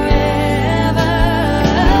forever.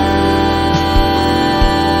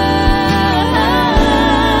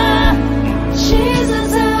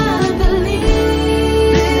 Jesus, I believe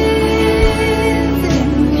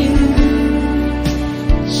in you.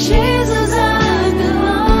 Jesus, I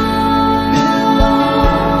belong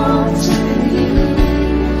to you.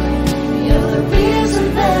 You're the reason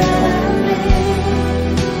that I live,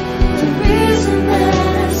 the reason that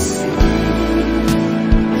I sing.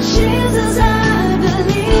 Jesus, I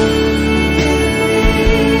believe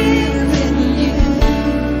in you.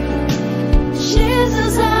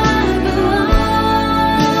 Jesus, I belong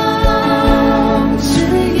to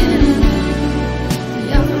you.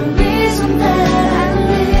 You're the reason that I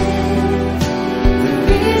live, the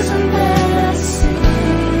reason that I sing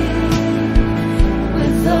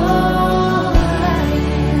with all I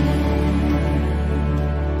am.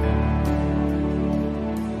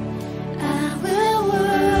 I will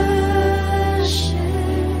worship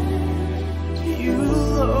you,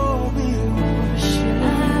 Lord, we worship. I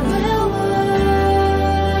will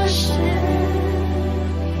worship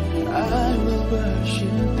you. I will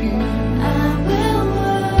worship you. I will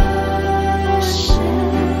worship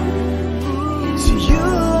you. To you,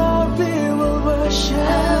 Lord, we will worship. I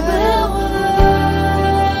will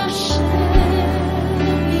worship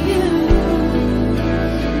you.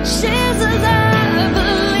 Jesus, I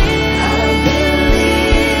believe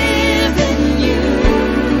in you.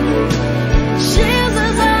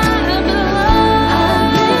 Jesus, I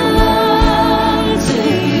belong to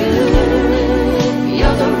you.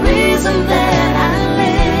 You're the reason that I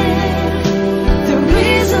live, the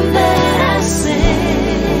reason that I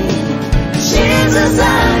sing. Jesus, I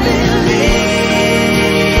believe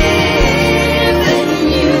in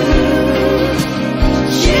you.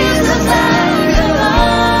 Jesus, I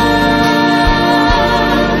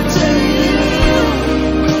belong to you.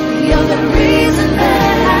 You're the reason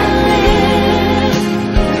that I live,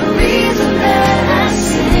 the reason that I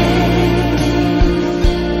sing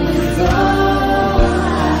with all I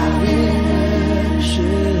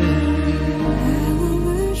worship. I will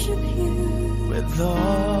worship you with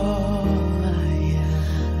all I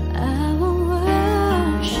am. I will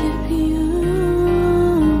worship you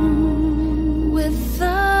with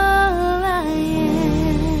all I am.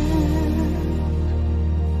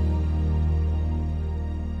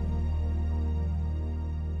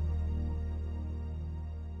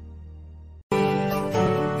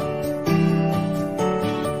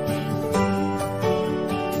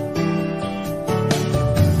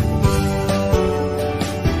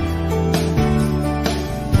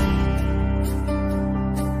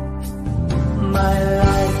 My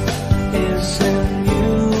life is in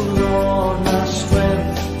you, Lord. My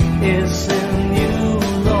strength is in you,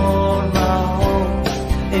 Lord. My hope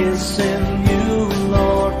is in you,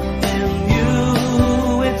 Lord. In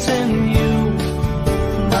you, it's in you.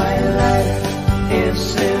 My life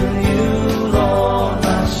is in you, Lord.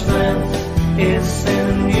 My strength is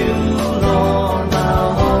in you, Lord.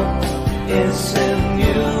 My hope is in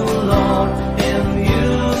you, Lord. In you,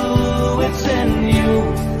 it's in you.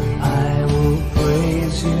 I will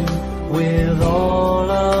praise you with all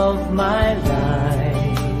of my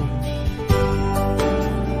life.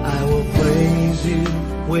 I will praise you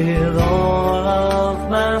with all of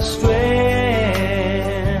my strength,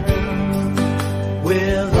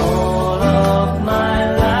 with all of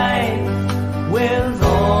my life, with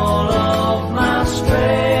all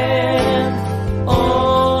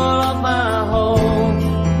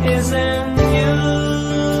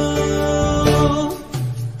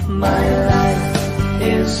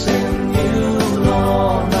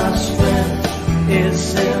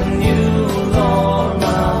It's in you, Lord,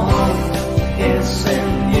 my hope. It's in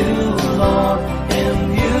you, Lord, in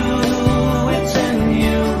you. It's in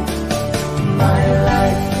you. My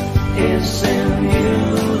life is in you,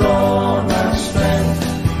 Lord, my strength.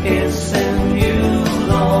 It's in you,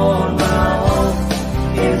 Lord, my hope.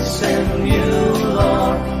 It's in you,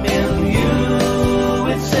 Lord, in you.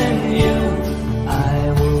 It's in you. I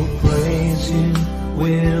will praise you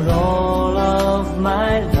with all of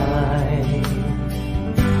my life.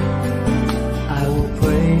 I will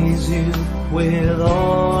praise you with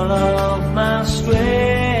all of my strength.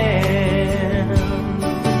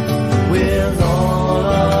 With all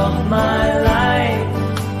of my life,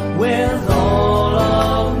 with all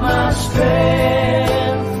of my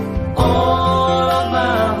strength, all of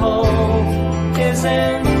my hope is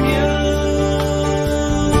in you.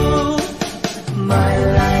 My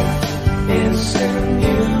life is in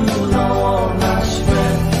you, Lord, my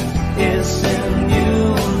strength is in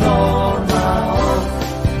you, Lord, my hope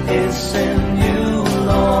is in you,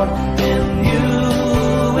 Lord, in you,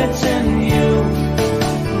 it's in you.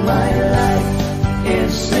 My life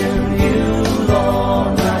is in you, Lord,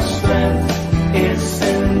 my strength is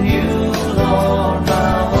in you, Lord,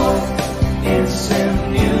 my hope is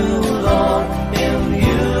in you, Lord, in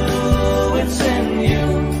you, it's in you.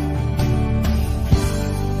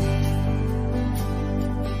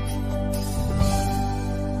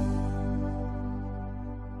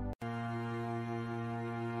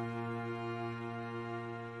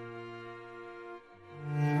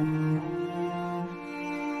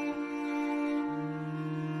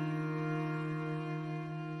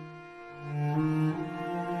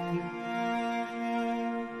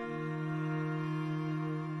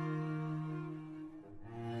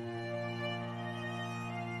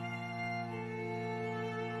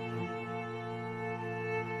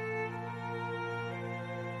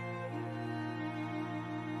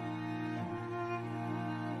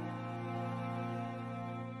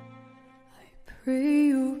 Pray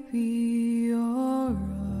you'll be alright,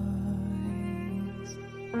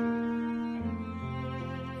 and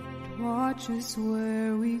watch us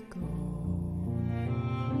where we go,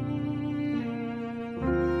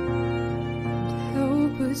 and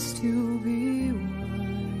help us to be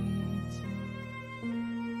wise in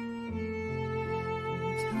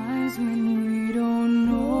times when we don't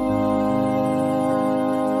know.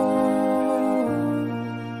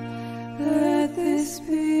 Let this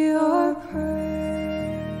be our prayer.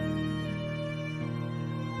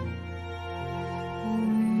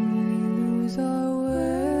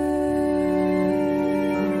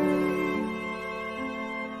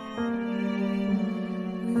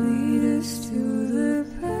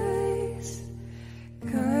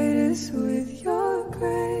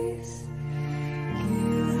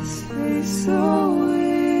 So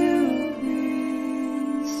we'll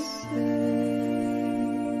be saved.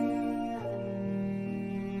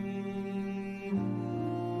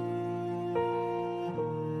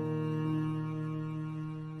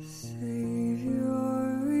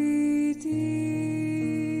 Savior,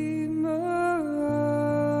 Redeemer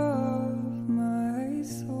of my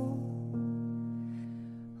soul,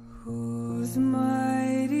 whose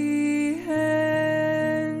mighty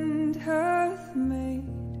hand hath made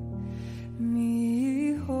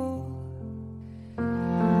me whole,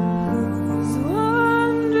 whose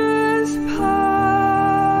wondrous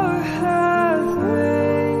power hath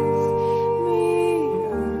raised me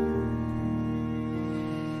up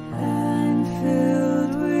and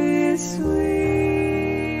filled with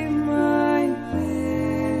sweet my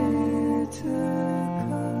bitter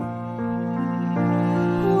cup.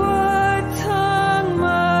 What time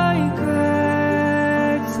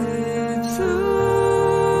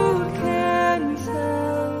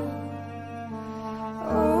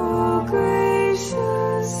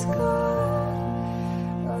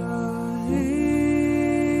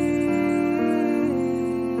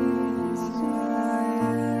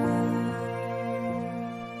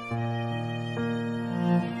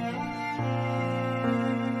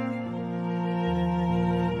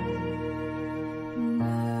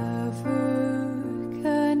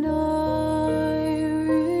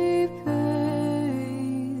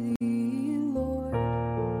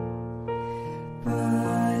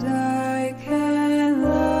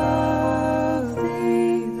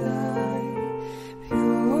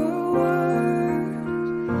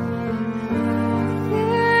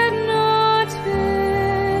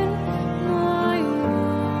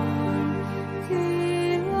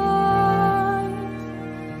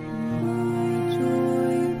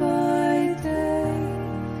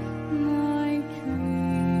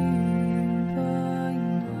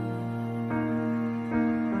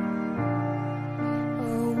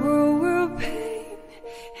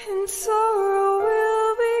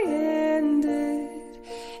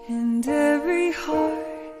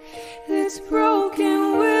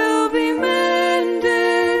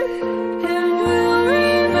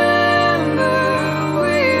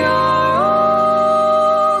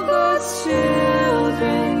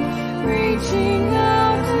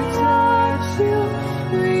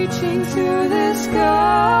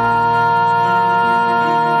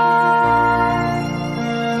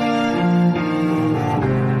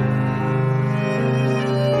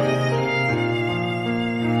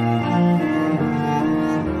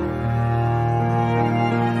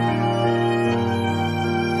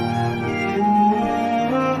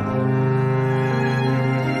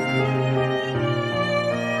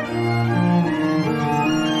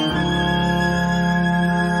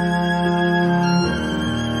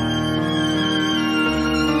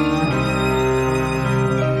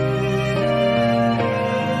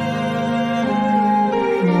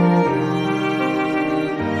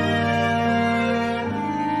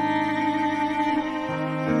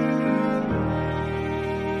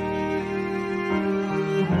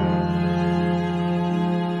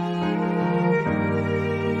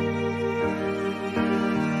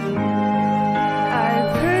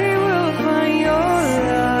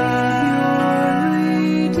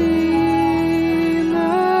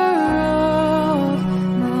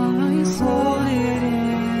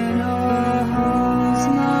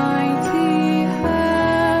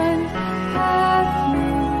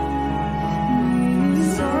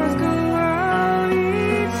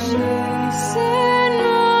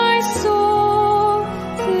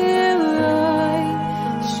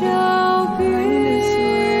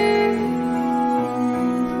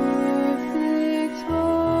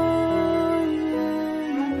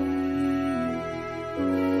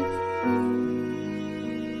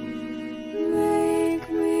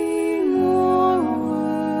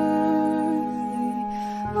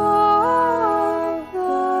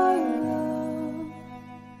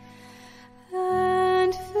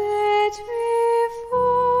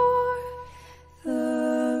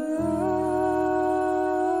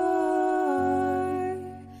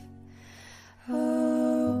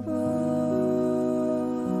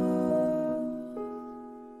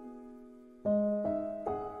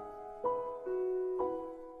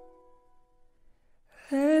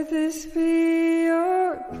Let this be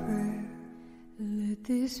your prayer. Let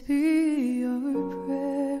this be your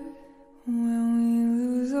prayer. When we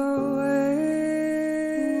lose our way,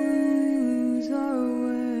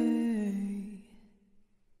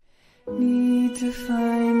 need to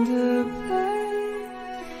find a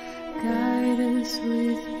path. Guide us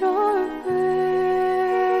with your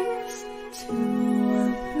grace to a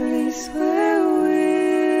place where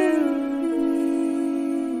we'll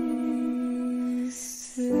be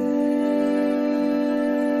safe.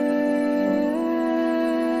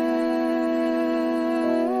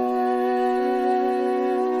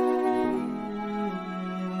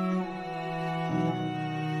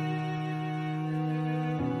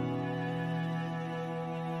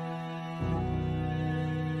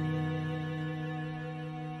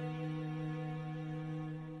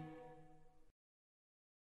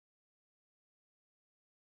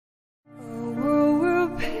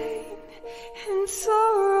 And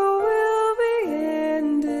sorrow will be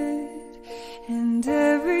ended, and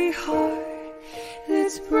every heart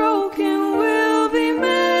that's broken will be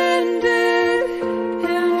mended,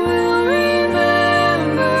 and we'll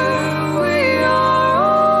remember we are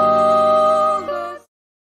all God's.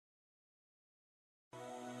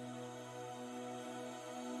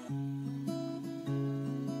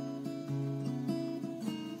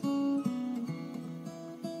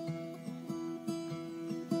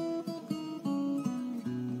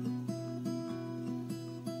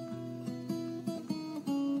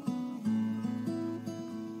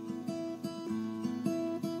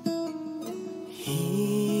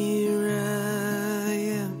 Here I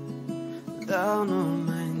am, down on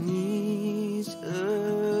my knees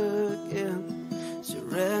again,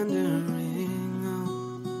 surrendering all,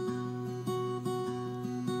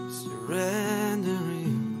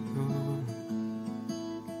 surrendering all.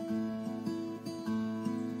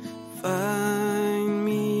 Find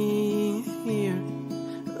me here,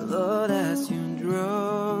 Lord, as you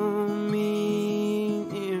draw me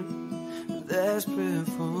near, desperate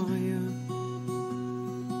for you.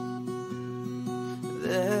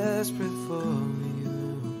 Desperate for you,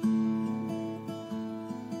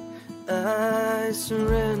 I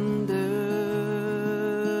surrender.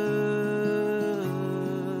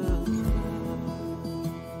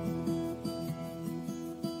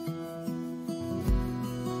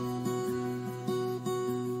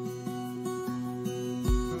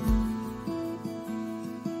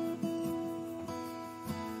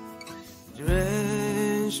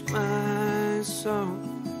 Drench my soul,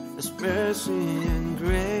 as mercy and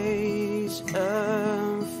grace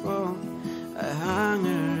unfold. I hunger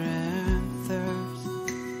and thirst.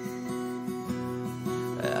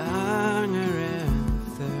 I hunger and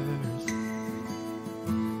thirst.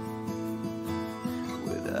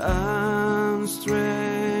 With arms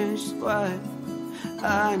stretched wide,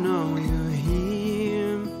 I know you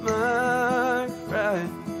hear my cry.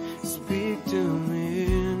 Speak to me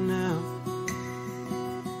now.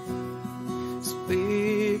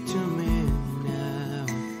 Speak to me now.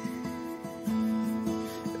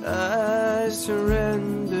 I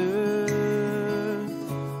surrender.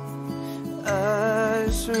 I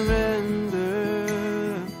surrender.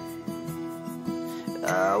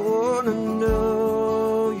 I wanna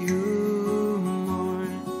know you more.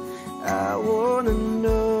 I wanna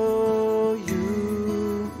know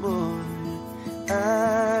you more.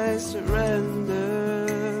 I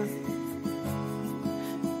surrender.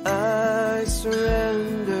 I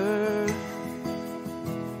surrender.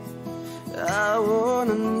 I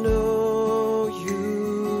wanna know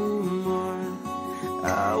you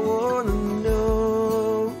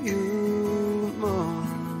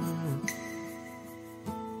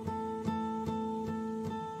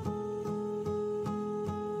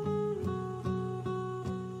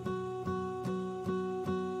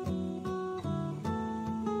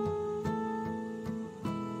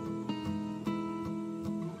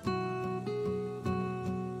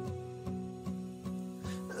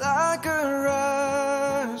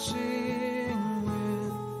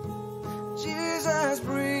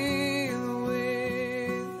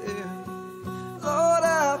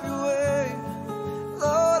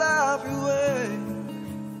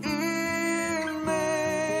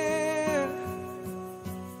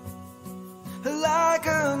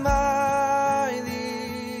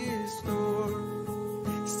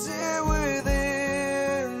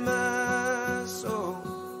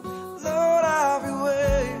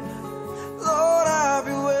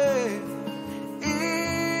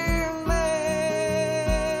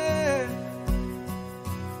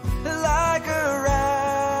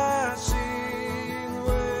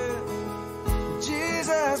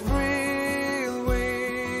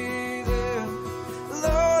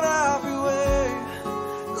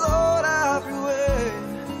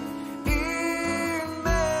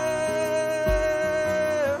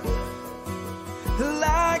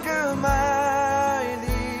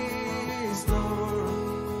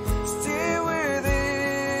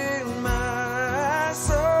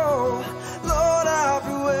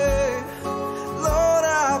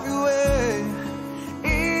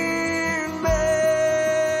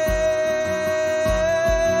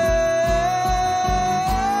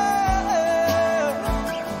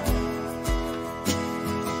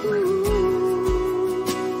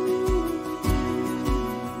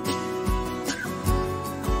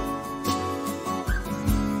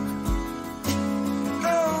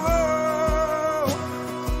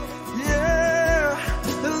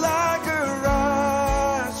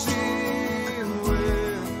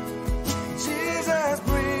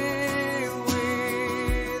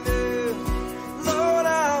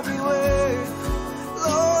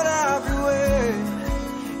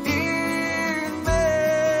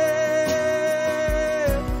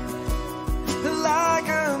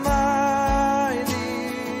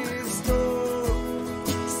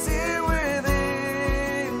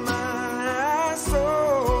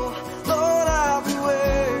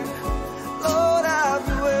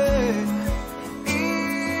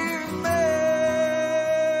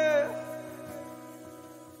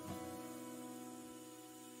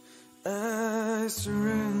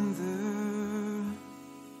surrender.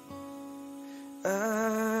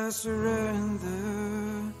 I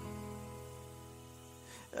surrender.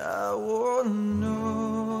 I wanna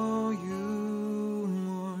know you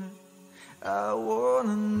more. I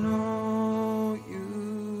wanna know you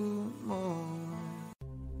more.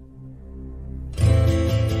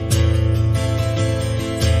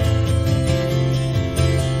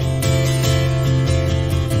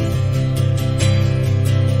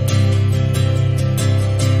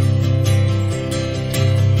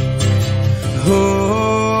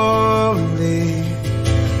 Holy,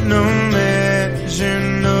 no measure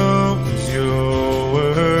knows your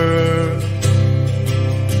worth.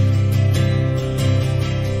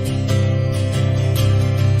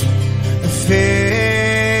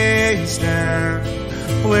 Face down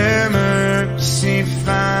where mercy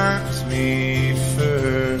finds me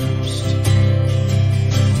first.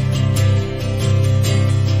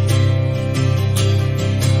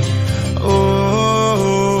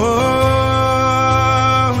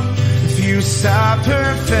 Saw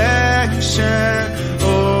perfection.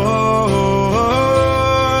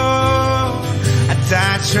 I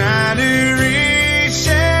died trying to reach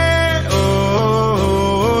it.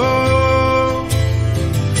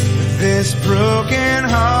 This broken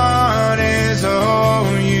heart is all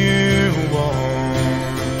you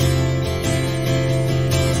want.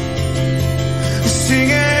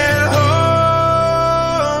 Singing.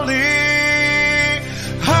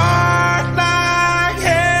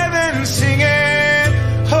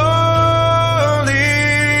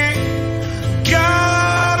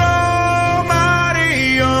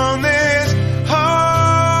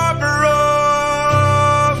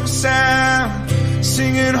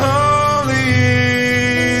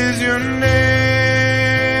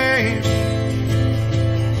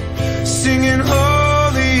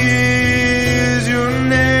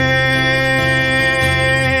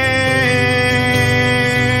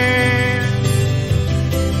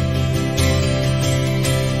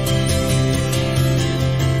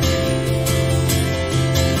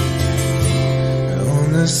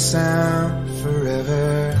 Sound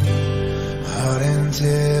forever, heart and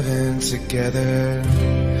heaven together,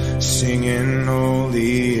 singing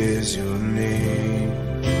holy is your name.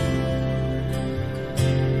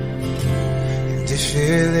 And if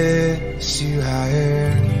it lifts you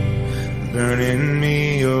higher, burning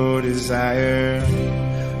me your desire,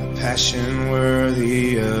 a passion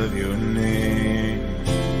worthy of your name.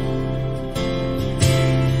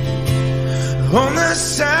 On the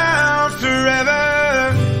sound forever,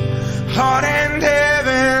 heart and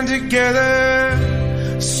heaven together,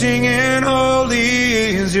 singing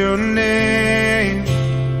holy is your name.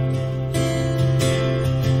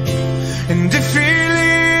 And if he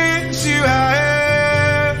lifts you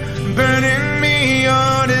higher, burning me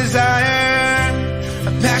your desire,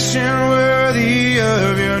 a passion worthy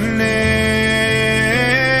of your name.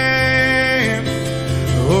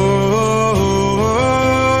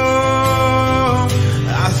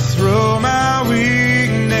 I throw my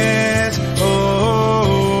weakness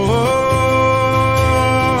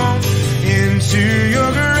into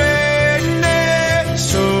your greatness.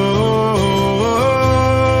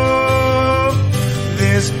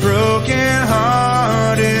 This broken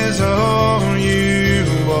heart is all you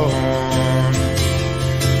want.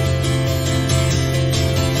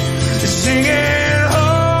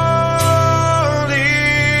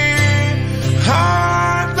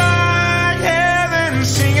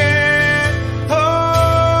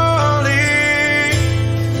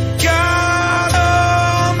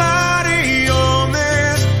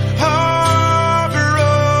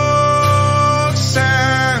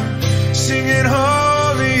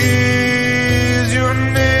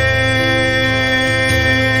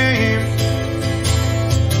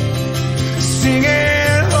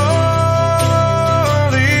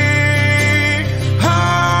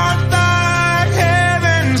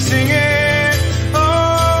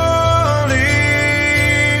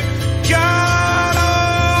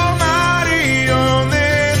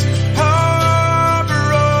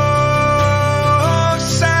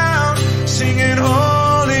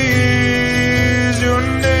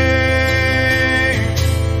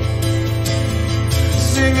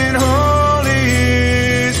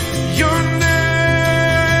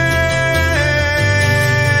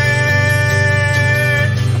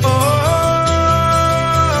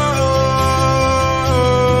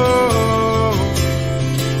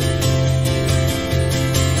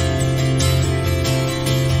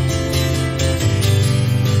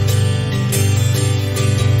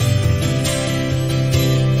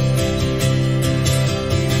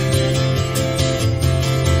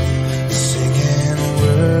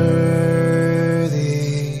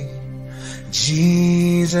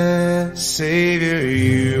 Jesus, Savior,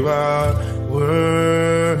 you are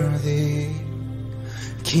worthy.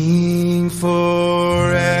 King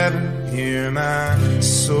forever, hear my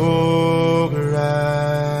soul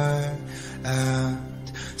cry out,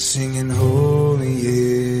 singing holy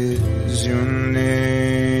is your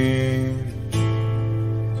name.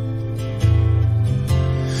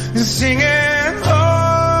 Singing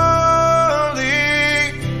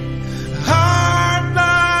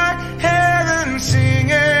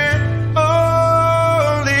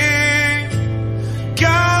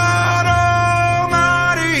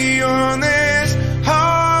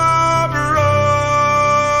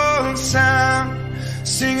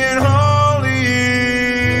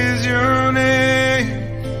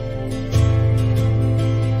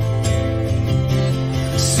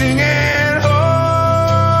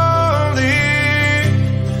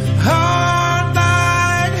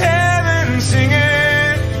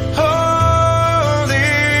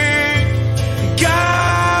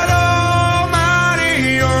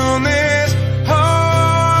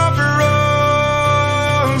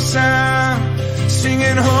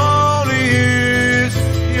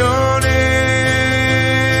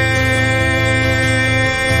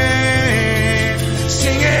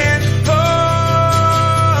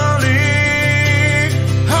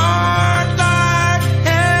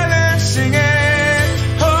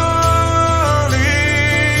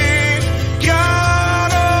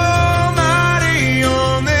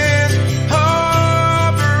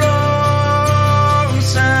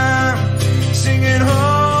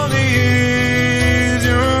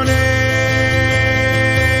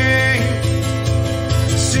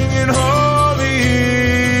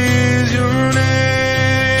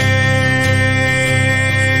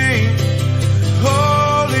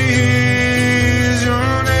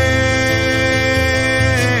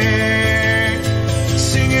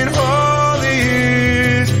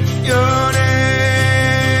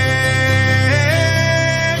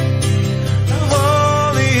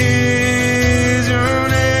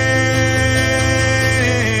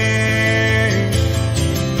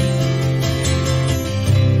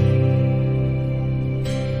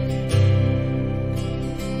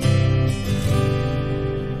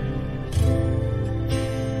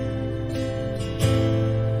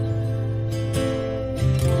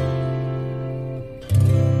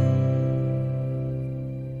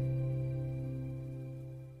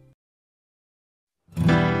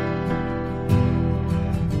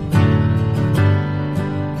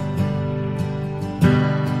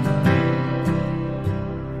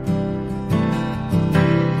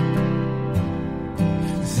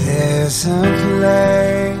There's a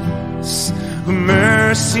place where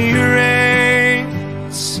mercy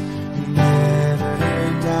reigns and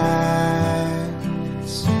never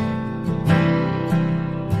dies.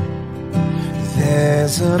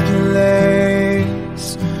 There's a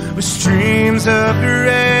place where streams of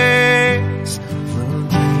grace flow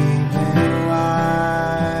deep and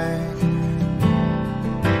wide,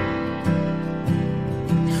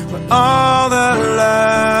 where all the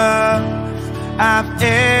love I've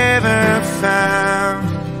ever found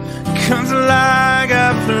comes like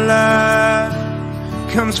a flood,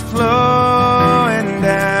 comes flowing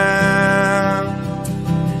down.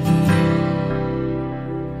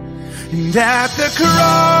 And at the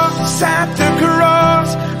cross, I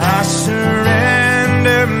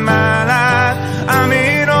surrender my life. I'm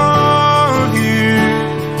in awe of you,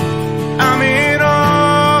 I'm in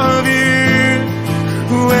awe of you,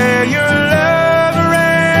 where your love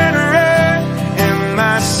ran red and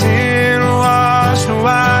my sin washed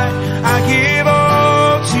white. I give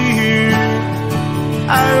all to you,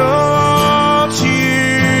 I owe all to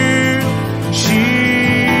you,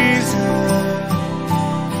 Jesus.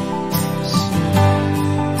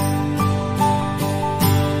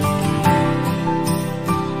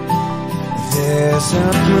 There's a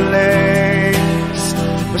place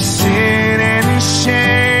where sin and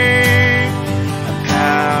shame are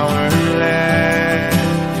powerless,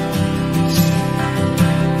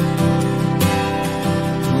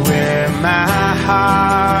 where my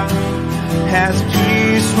heart has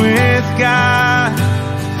peace with God,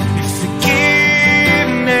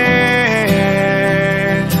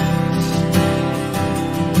 forgiveness,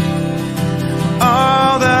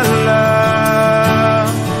 all the love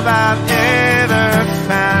I've ever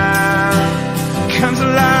found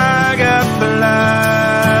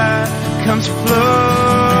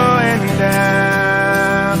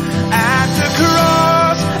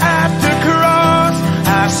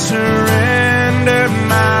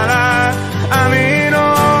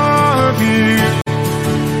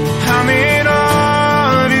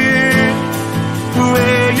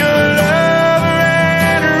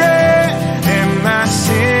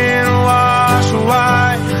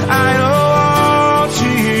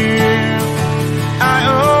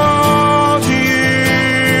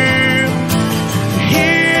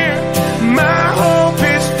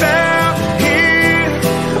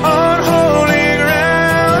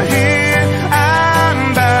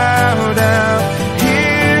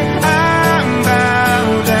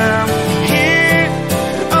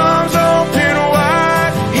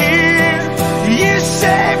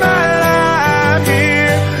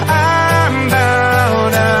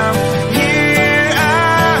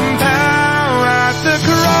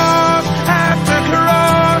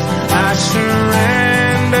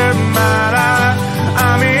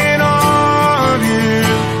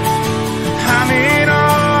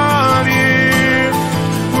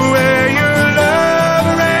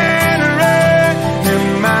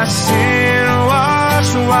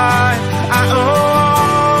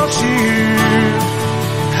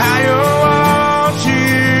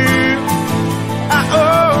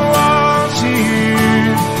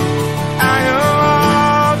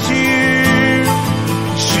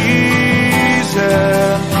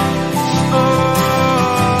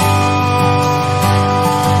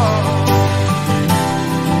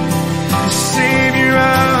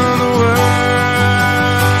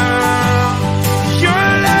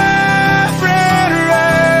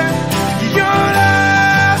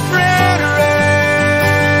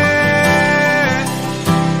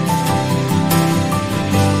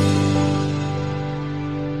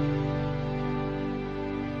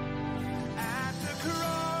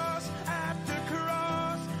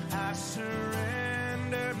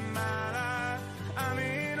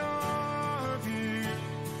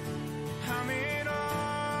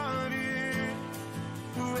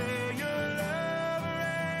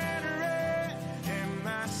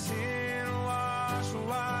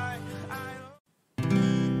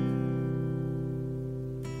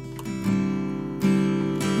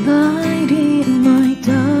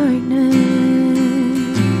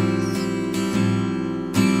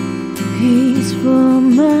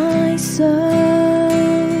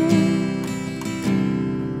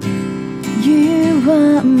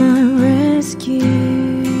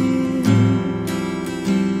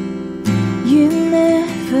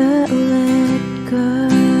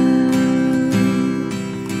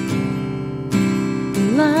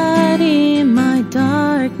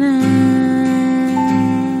darkness,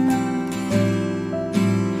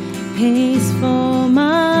 peace for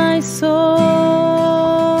my soul.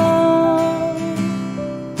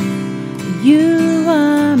 You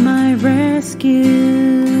are my rescue.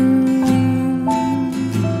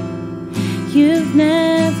 You've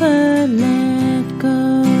never let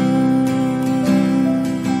go.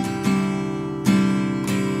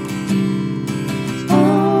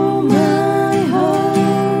 All my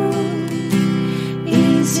hope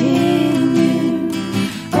is in you.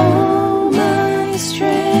 All my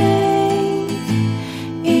strength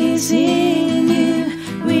is in you.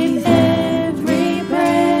 With every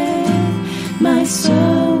breath, my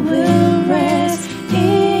soul will rest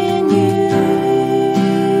in you.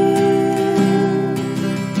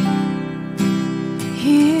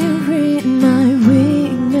 You read my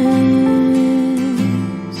weakness,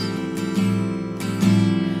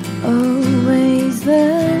 always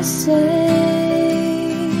the same.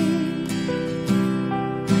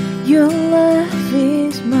 Your love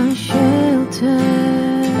is my shelter.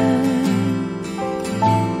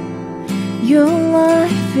 Your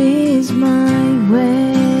life is my way.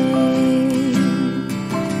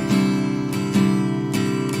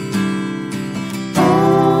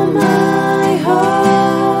 All my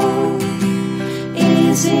hope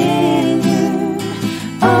is in you.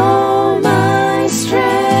 All my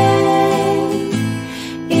strength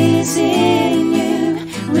is in you.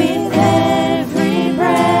 With every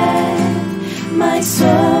breath, my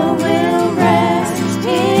soul will rest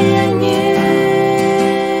in you.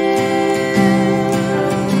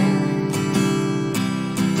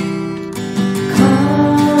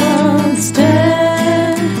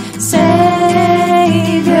 Constant Savior,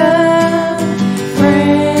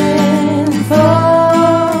 friend forever.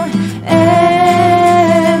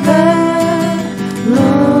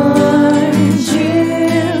 Lord, you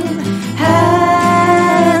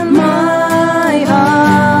have my heart.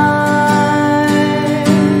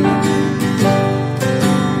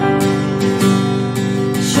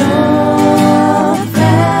 Sure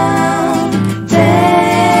foundation,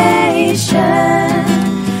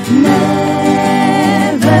 never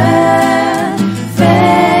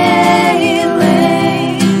failing.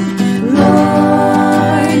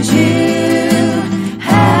 Lord, you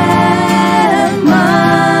have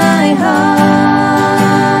my heart.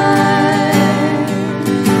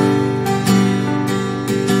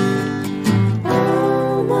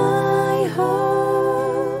 All my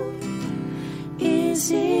hope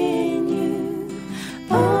is in you.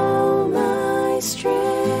 All my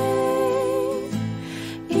strength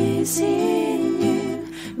is in you.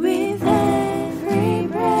 With every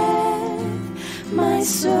breath, my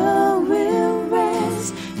soul will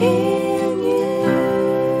rest in you.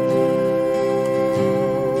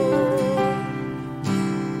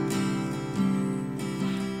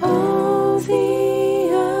 All the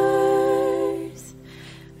earth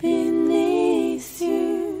beneath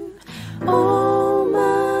you, all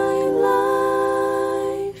my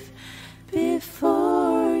life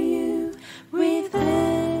before you. With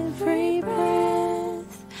every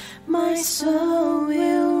breath, my soul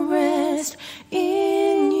will rest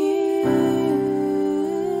in you.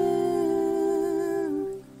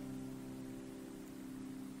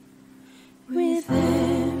 With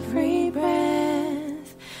every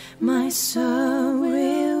breath, my soul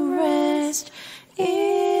will rest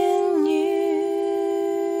in you.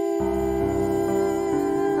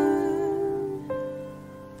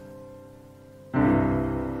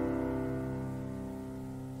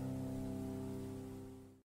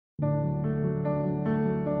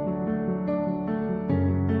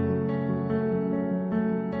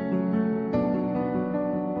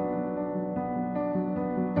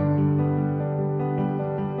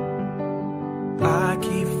 I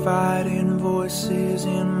keep fighting voices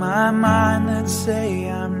in my mind that say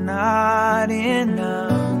I'm not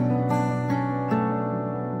enough.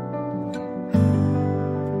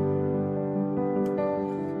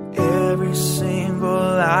 Every single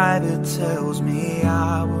lie that tells me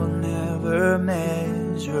I will never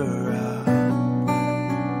measure up.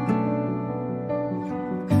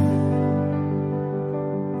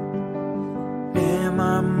 Am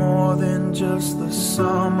I more than just the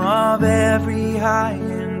sum of every high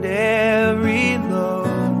and every low?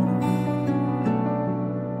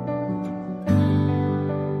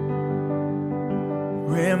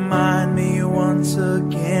 Remind me once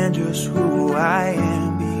again just who I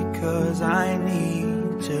am, because I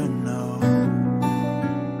need to know.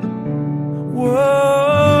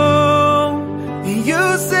 Whoa, you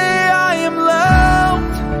say I am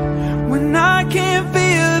loved when I can't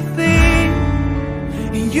feel a thing.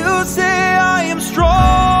 You say I am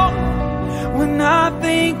strong when I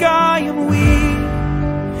think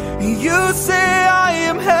You say I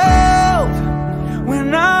am held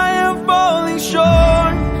when I am falling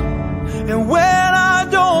short, and when I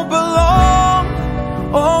don't belong,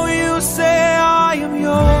 oh, you say I am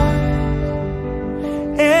yours.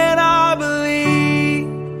 And I believe,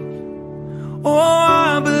 oh,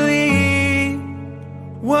 I believe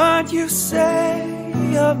what you say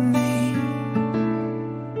of me.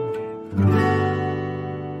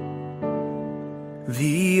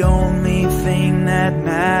 The only thing that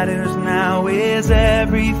matters now is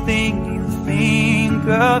everything you think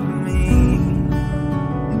of me.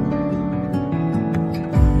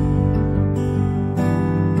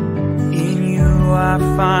 In you I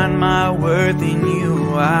find my worth, in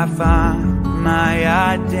you I find my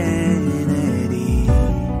identity.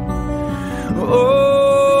 Oh,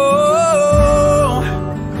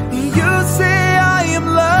 you say I am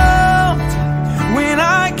loved when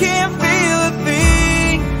I can't feel a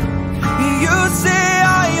thing. You say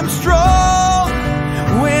I am strong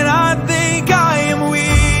when I think I am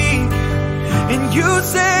weak. And you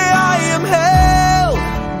say I am held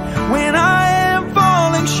when I am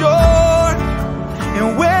falling short,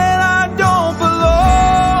 and when I don't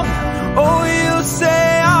belong, oh, you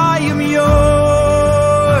say I am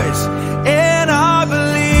yours. And I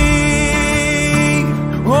believe,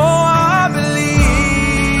 oh, I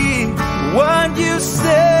believe what you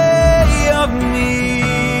say of me.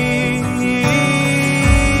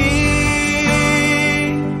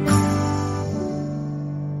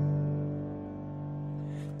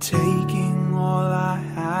 Taking all I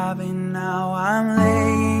have and now I'm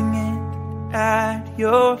laying it at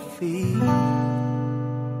your feet.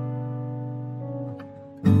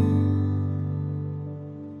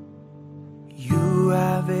 You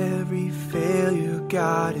have every failure,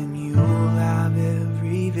 God, and you'll have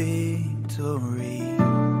every victory.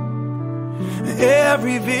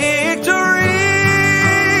 Every victory,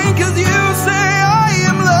 'cause you say I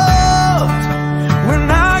am loved when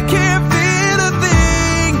I can't feel a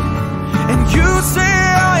thing. And you say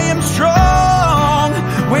I am strong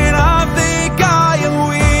when I think I am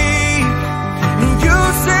weak. And you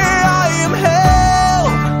say I am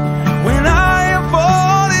held when I am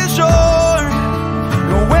falling short,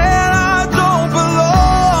 and when I don't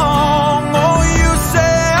belong, oh, you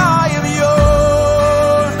say I am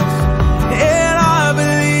yours. And I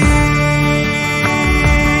believe,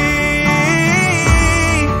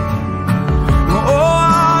 oh,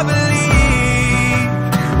 I believe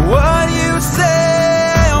what you say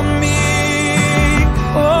of me.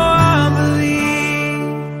 Oh, I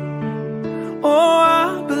believe, oh, I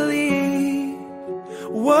believe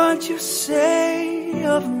what you say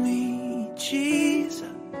of me, Jesus.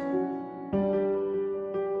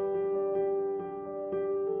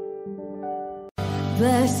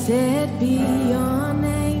 Blessed be your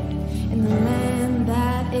name in the land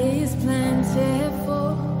that is plentiful,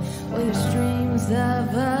 where your streams of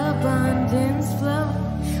abundance flow.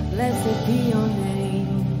 Blessed be your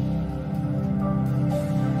name.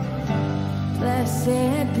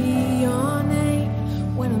 Blessed be your name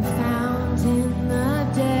when I'm found in the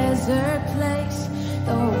desert place,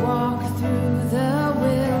 though I walk through the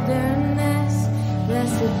wilderness.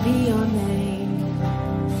 Blessed be your name.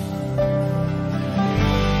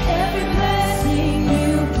 Every blessing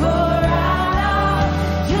you pour out, I'll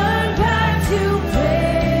turn back to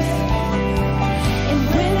praise. And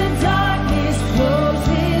when the darkness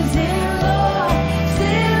closes in, Lord,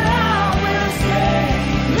 still I will say,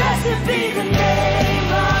 blessed be the name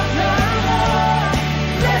of the Lord.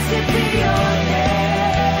 Blessed be your name.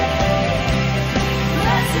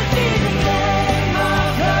 Blessed be the name of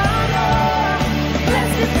the Lord.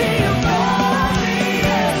 Blessed be your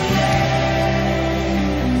glorious name.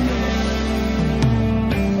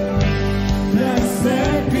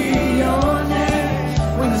 Blessed be your name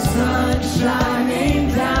when the sun's shining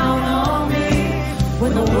down on me,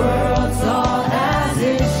 when the world's all as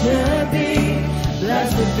it should be.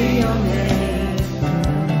 Blessed be your name.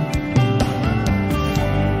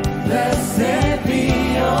 Blessed be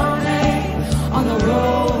your name on the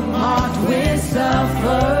road marked with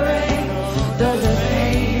suffering. There's a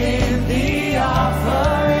pain in the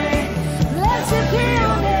offering. Blessed be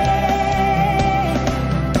your name.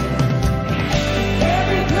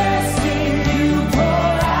 Every blessing you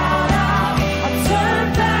pour out, I'll turn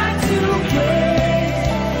back to praise.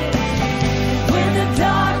 When the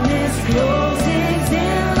darkness closes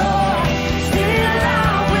in, Lord,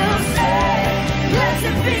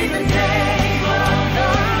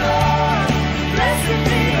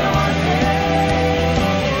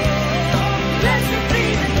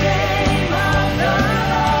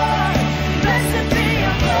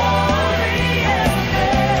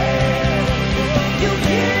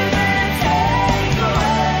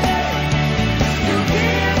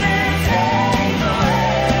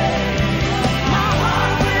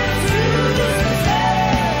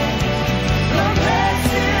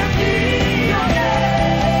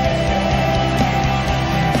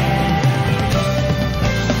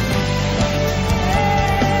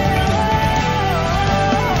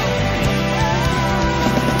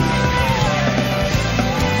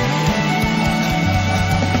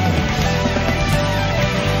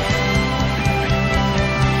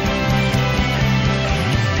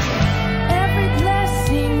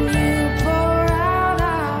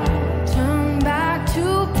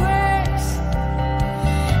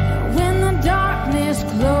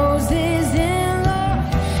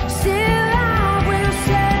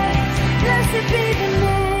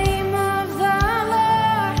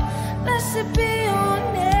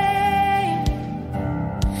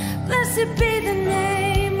 Blessed be the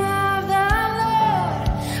name of the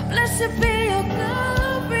Lord. Blessed be your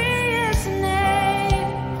glorious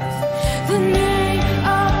name. The name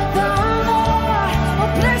of the Lord.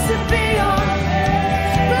 Oh, blessed be your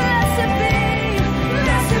name. Blessed be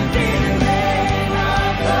the name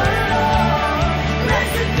of the Lord.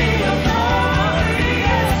 Blessed be your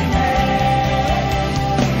glorious name.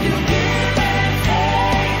 You give and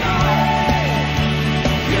take away.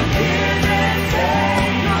 You give and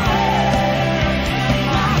take away.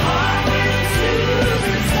 My heart will choose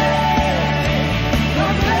to say,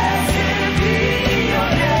 Lord, blessed be your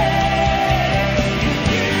name. You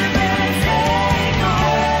give and take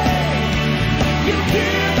away. You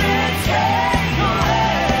give and take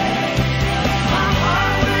away. My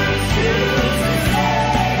heart will choose to say,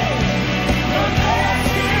 Lord,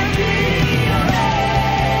 blessed be your name.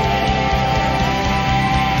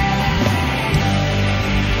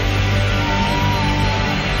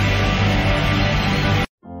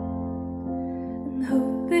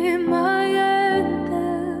 Hope in my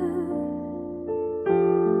anthem.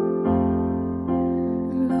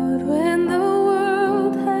 Lord, when the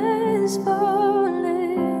world has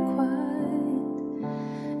fallen quiet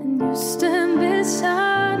and you stand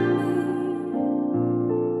beside me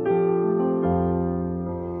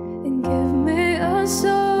and give me a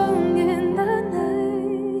song in the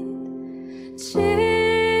night,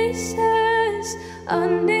 Jesus, I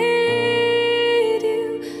need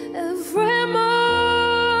you every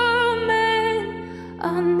moment.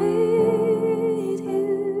 I need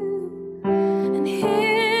you. And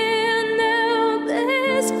here now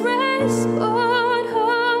this grace Lord,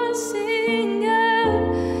 heart sing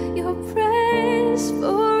out your praise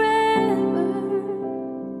forever.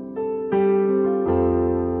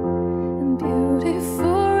 And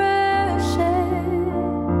beautiful ashes.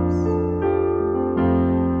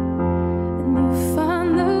 And you find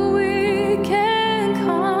the weak and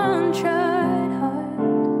contrite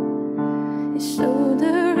heart. You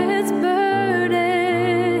shoulder its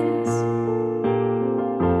burdens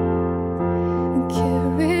and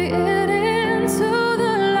carry it into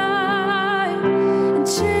the light. And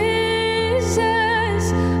Jesus,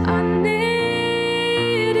 I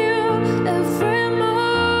need you every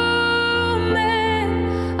moment.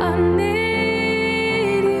 I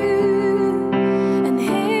need you. And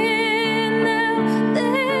here now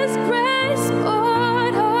this grace,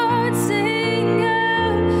 Lord, heart sing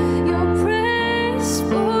out your praise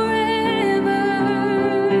forever.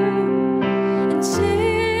 And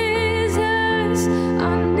Jesus, I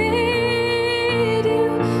need you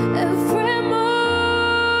every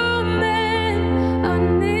moment. I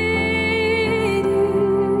need you.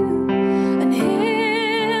 And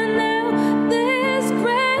here now this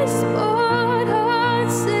grace, Lord, heart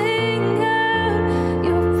sing out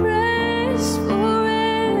your praise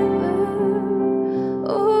forever.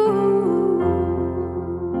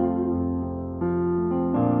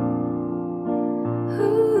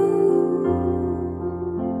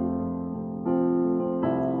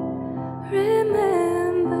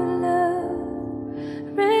 Remember love,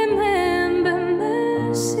 remember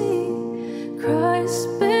mercy. Christ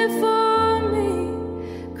before me,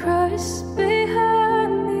 Christ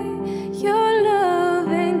behind me. Your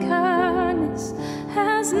loving kindness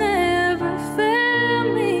has never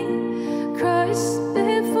failed me. Christ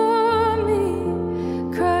before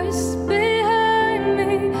me, Christ behind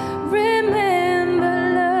me. Remember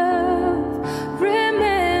love,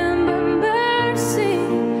 remember mercy.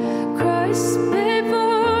 Christ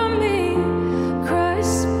before me,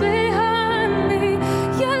 Christ behind me.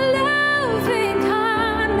 Your loving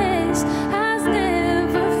kindness has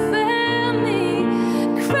never failed me.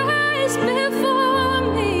 Christ before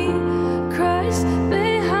me, Christ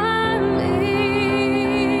behind me.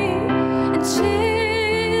 And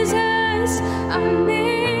Jesus, I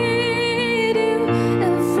need you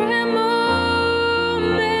every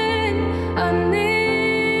moment. I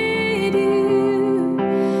need you.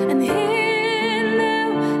 And here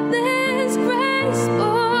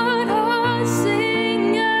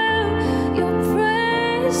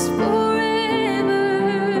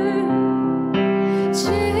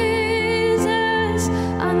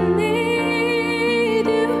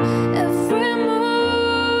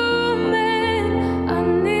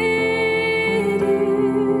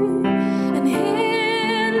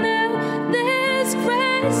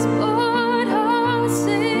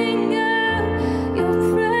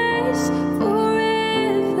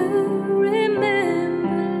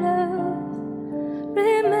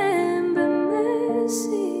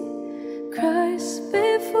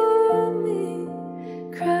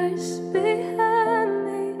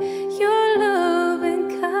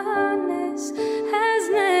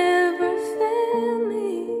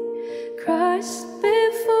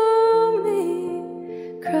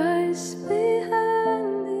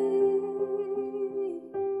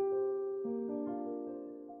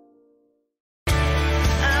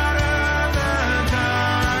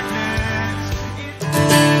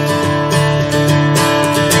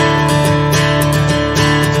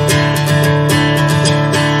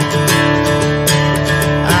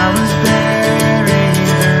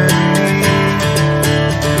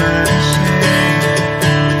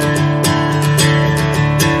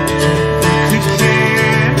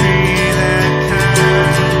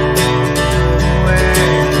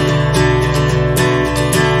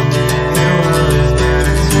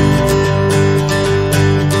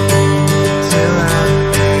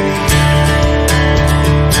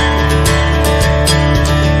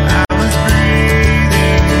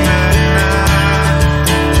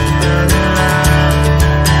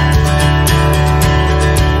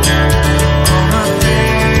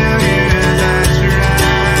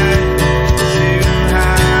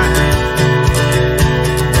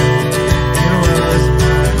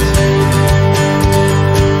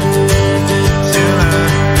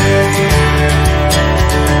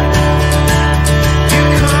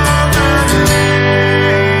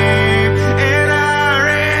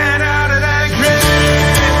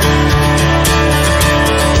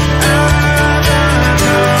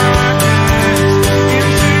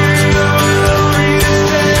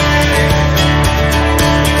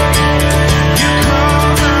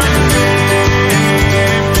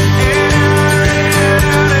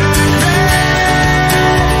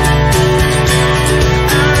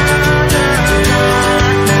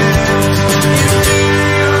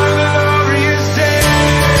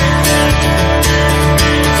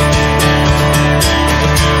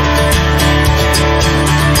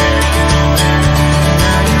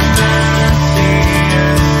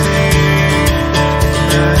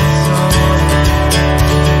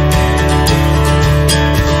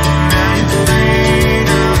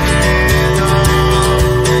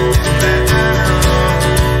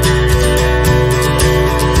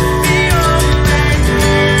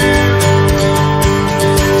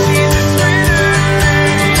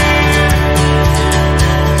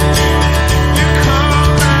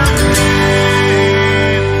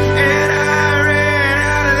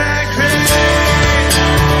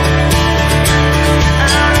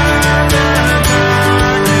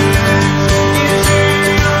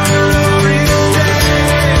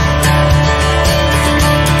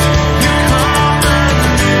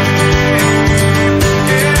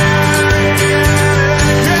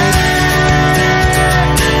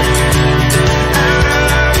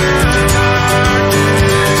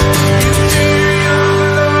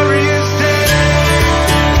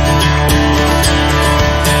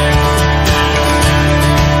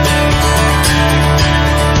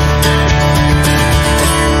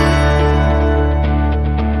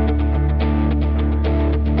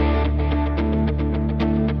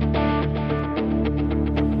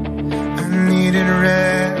needed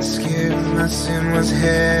rescue, my sin was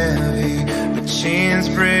heavy, the chains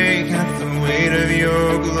break at the weight of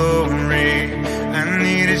your glory. I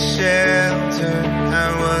needed shelter, I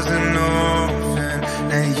was an orphan,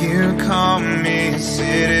 now you call me a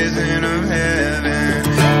citizen of heaven.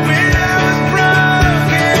 When I was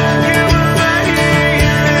broken, you were my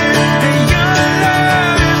healing, and your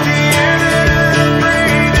love is the air that I'm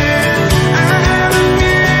breathing. I have a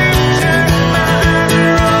future, my eyes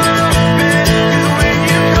are open, 'cause when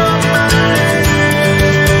you call my name, I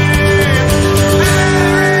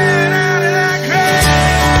ran out of that grave,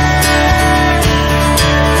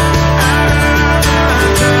 out of my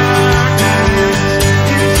darkness,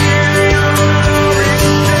 into your glory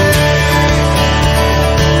stay.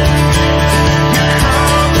 You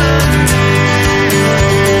call my name, and I ran out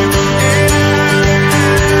of that grave,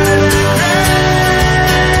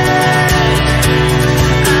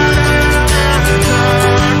 out of my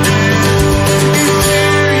darkness, into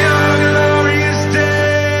your glorious day.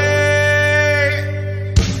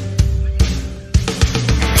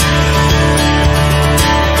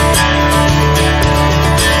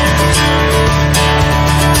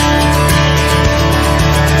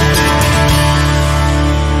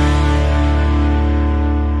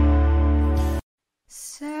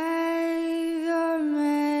 Savior,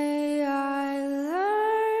 may I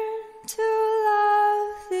learn to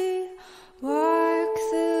love thee, walk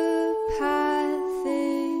the path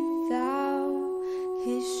that thou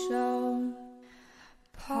hast shown,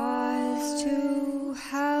 pause to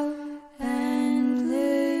help and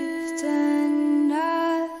lift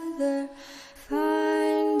another,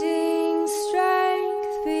 finding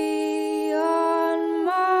strength beyond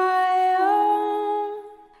my own.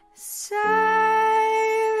 Savior,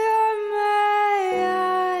 may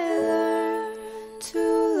I learn to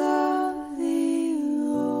love thee,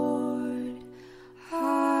 Lord.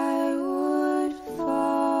 I would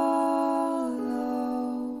follow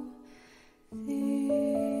thee.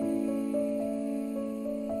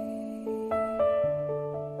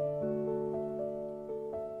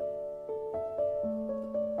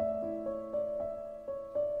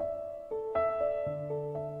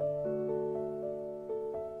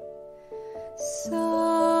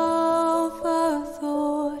 Salvador,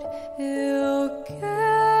 eu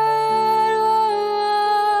quero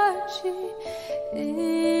amar-te,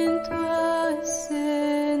 em tua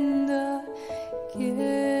senda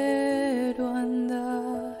quero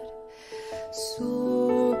andar,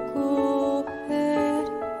 socorrer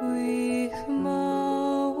o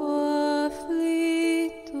irmão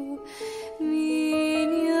aflito,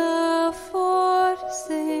 minha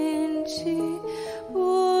força em ti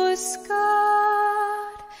buscar.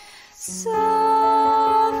 Salvador,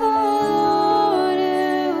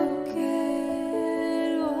 eu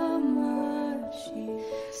quero amar-te,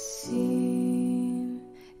 sim,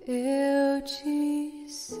 eu te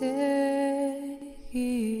seguirei.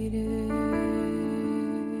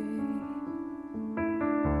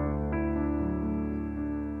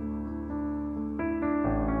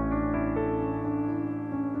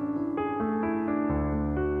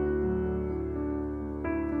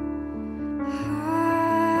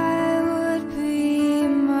 I would be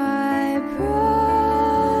my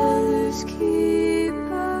brother's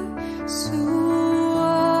keeper,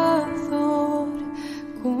 sua dor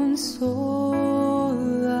consolarei,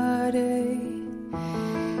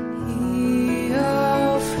 e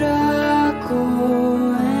ao fraco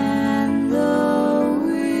and the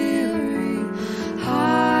weary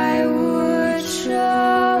I would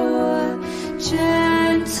show a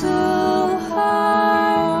gentle heart.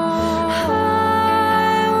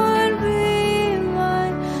 I would be my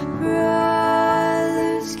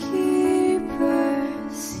brother's keeper,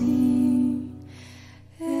 sim,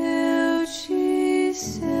 eu te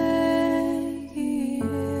seguirei.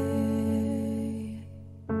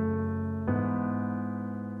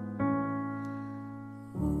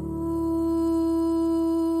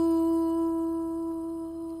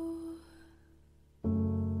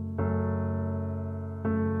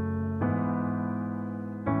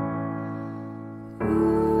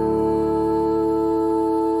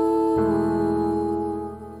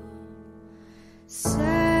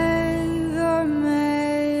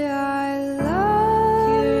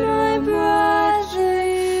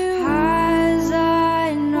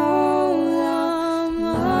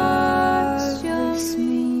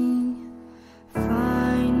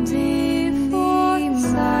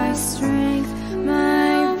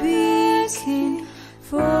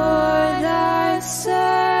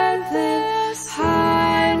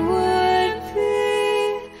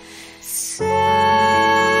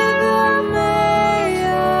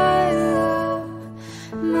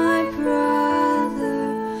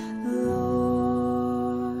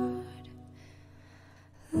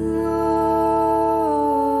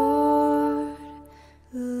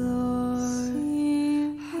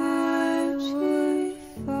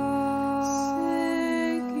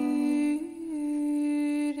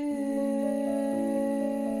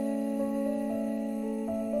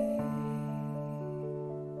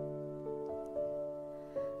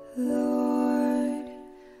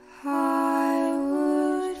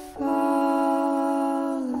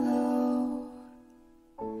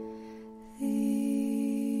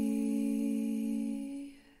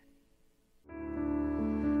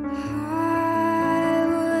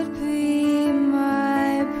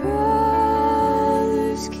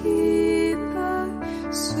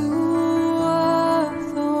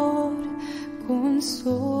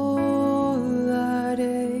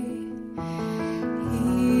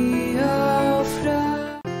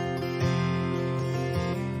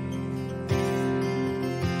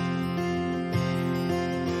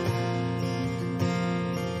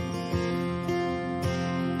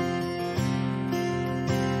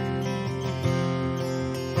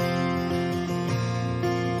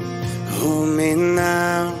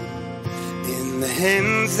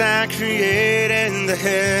 that created the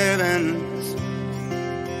heavens.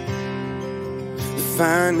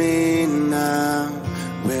 Find me now,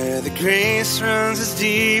 where the grace runs as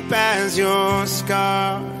deep as your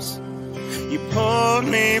scars. You pulled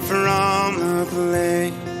me from the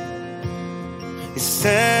clay. You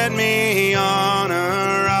set me on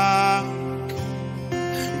a rock.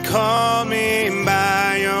 You called me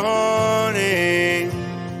by your name.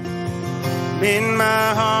 Made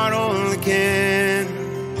my heart whole again.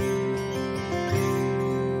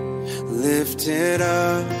 Lifted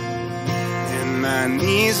up, and my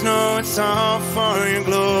knees know it's all for your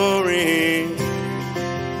glory.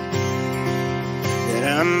 That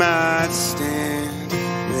I might stand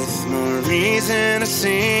with more reason to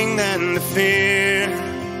sing than to fear.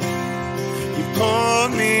 You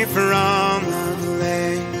pulled me from the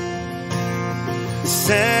clay. You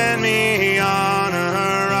set me on a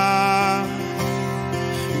rock.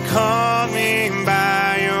 You called me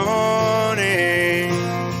by your name.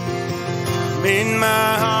 Made my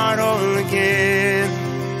heart whole again.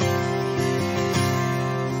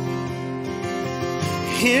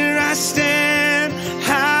 Here I stand,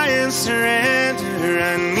 high and surrender.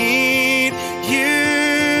 I need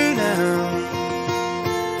you now.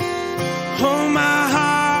 Hold my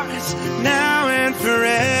heart now and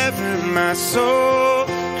forever. My soul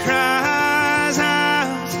cries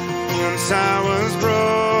out. Once I was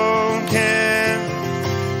broken,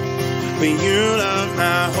 but you loved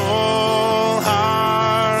my whole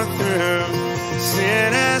heart through.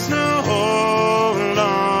 Sin has no hold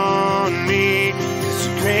on me, 'cause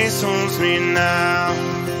your grace owns me now.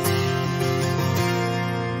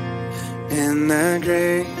 And that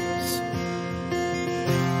grace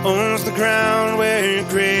owns the ground where you're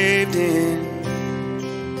graved in,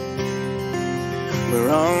 where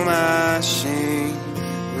all my shame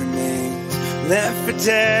remains, left for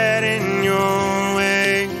dead in your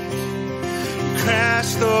wake.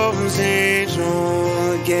 Crash those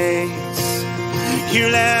age-old gates. You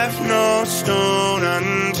left no stone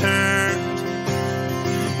unturned.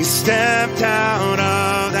 You stepped out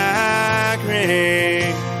of that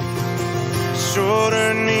grave,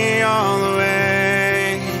 shouldered me all the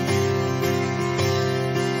way.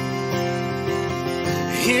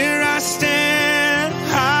 Here I stand,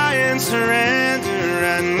 high and surrender.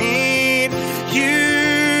 I need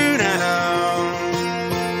you now.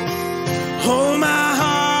 Hold my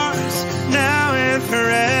heart now and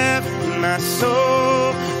forever. My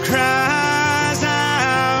soul cries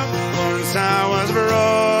out. Once I was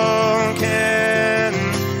broken,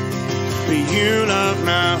 but you loved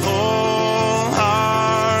my whole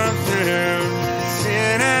heart through.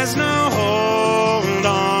 Sin has no hold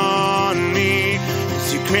on me, 'cause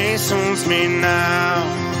your grace owns me now.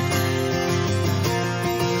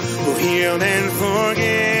 Oh, healed and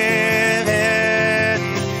forgiven.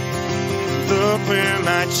 Look where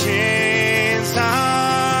my chains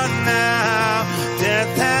are now.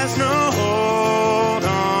 Death has no hold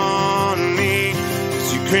on me, 'cause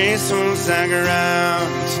your grace owns the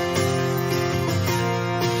ground.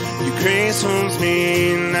 Your grace owns me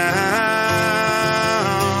now.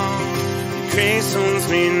 Your grace owns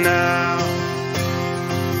me now.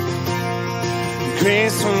 Your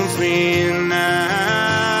grace owns me now.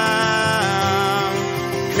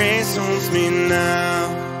 Your grace owns me now.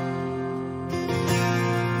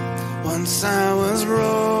 Once I was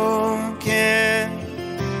broken,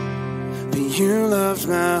 but you loved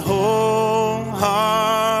my whole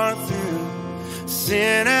heart through.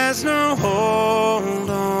 Sin has no hold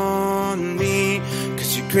on me,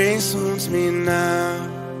 'cause your grace owns me now.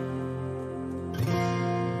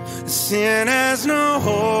 Sin has no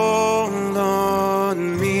hold on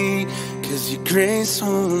me, 'cause your grace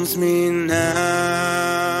owns me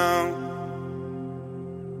now.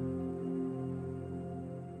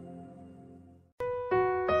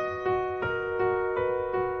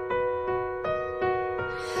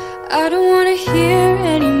 I don't wanna hear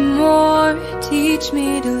anymore. Teach me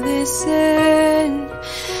to listen.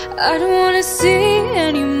 I don't wanna see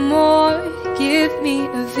anymore. Give me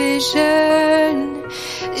a vision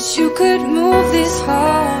that you could move this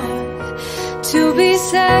heart to be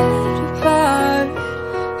set apart.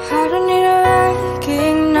 I don't need to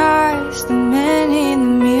recognize the man in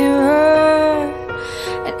the mirror,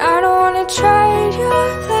 and I don't wanna trade your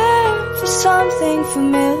land for something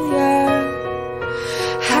familiar.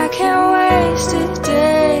 I can't waste a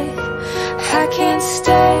day. I can't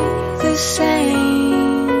stay the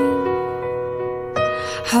same.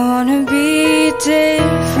 I wanna be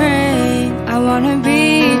different. I wanna be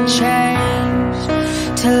changed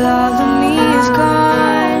till all of me is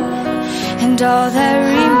gone, and all that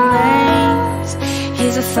remains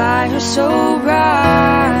is a fire so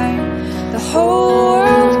bright the whole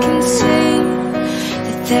world can see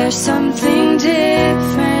that there's something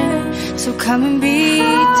different. So come and be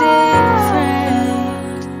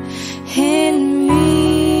different in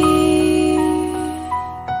me.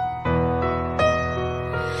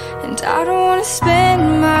 And I don't want to spend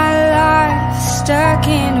my life stuck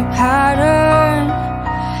in a pattern,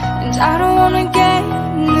 and I don't want to get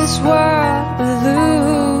in this world but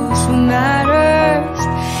lose what matters.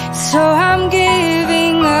 So I'm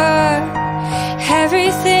giving up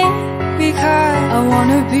everything because I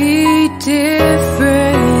wanna be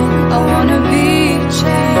different. I wanna be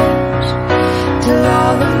changed till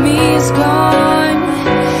all of me is gone,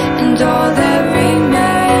 and all that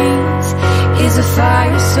remains is a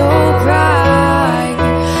fire so bright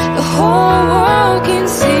the whole world can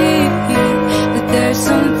see that there's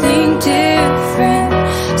something different.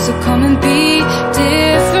 So come and be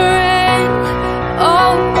different.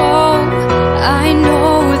 Oh, oh, I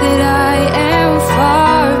know that I am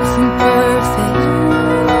far from perfect,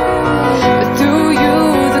 but through you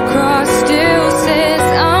the cross still says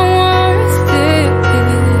I'm worth it.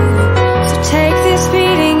 So take this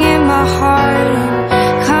beating in my heart and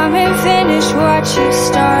come and finish what you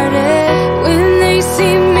started. When they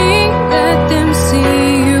see me, let them see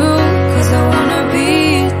you, 'cause I wanna be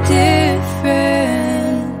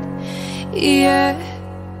different. Yeah,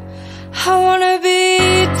 I wanna be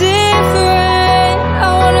different. I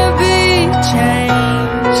wanna be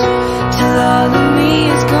changed till all of me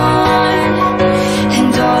is gone,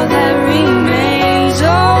 and all that remains,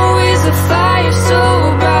 oh, is a fire so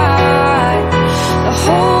bright the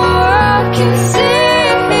whole world can see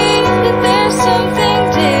that there's something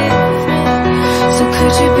different. So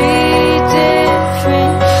could you be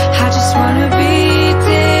different? I just wanna be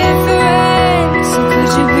different. So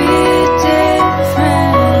could you be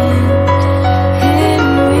different in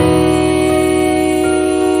me?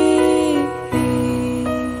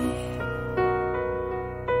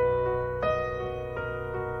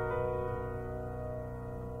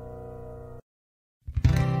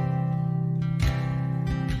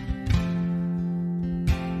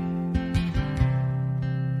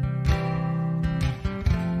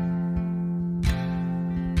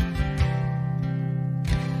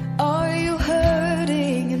 Are you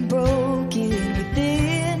hurting and broken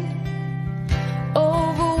within?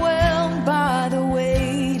 Overwhelmed by the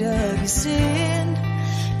weight of your sin?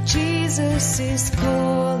 Jesus is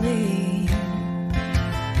calling.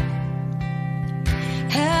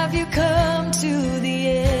 Have you come to the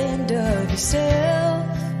end of yourself?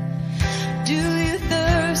 Do you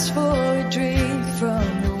thirst for a drink from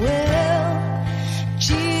the well?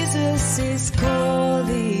 Jesus is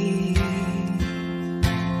calling.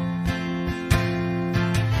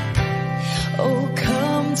 Oh,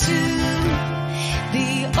 come to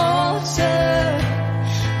the altar.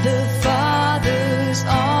 The Father's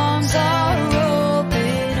arms are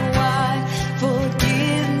open wide.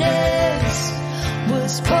 Forgiveness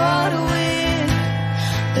was bought with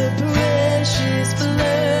the precious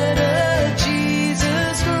blood of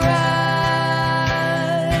Jesus Christ.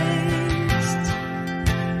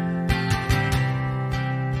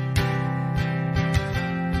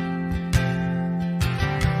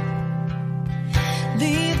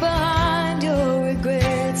 Leave behind your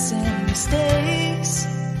regrets and mistakes.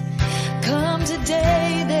 Come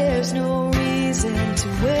today, there's no reason to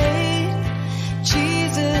wait.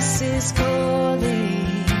 Jesus is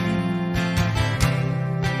calling.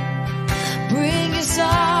 Bring your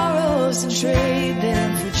sorrows and trade them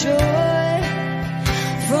for joy.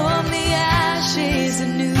 From the ashes a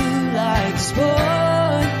new life is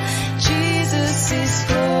born. Jesus is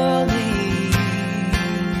calling.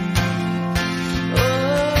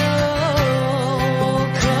 Oh,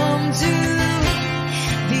 come to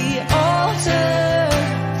the altar.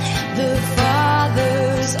 The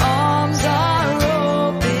Father's arms are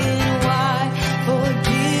open wide.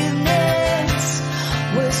 Forgiveness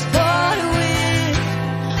was bought with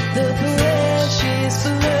the precious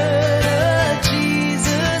blood of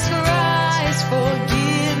Jesus Christ.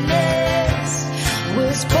 Forgiveness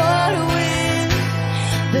was bought with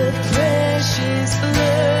the precious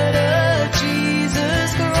blood of Jesus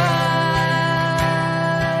Christ.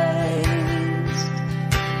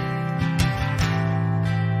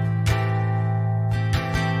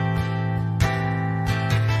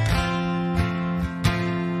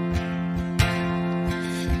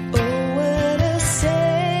 Oh, what a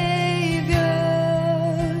Savior.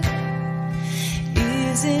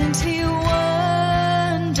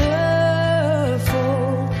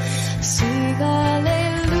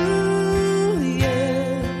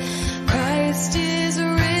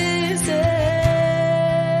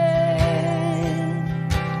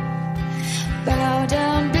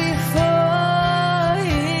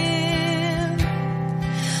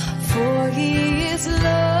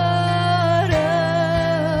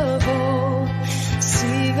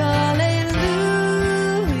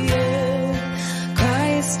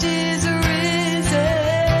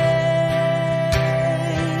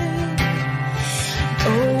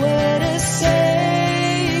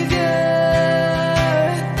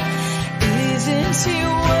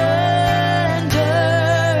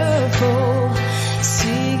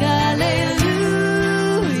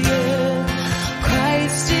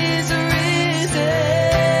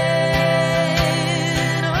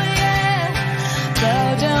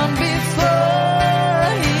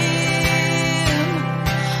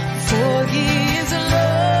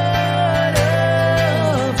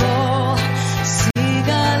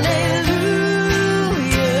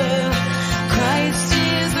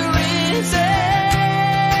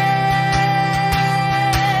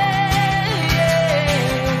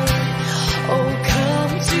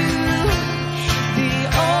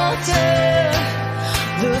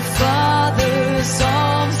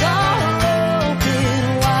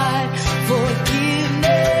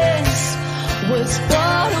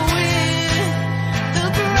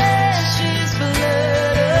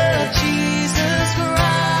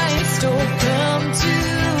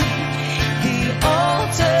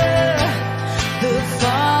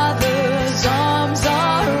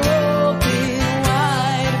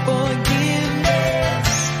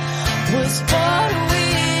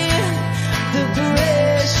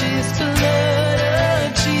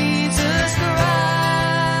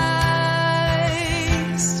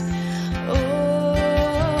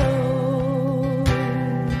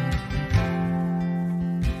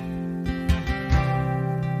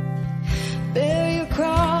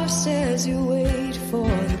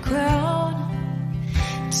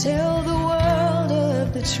 Tell the world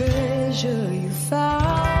of the treasure you found.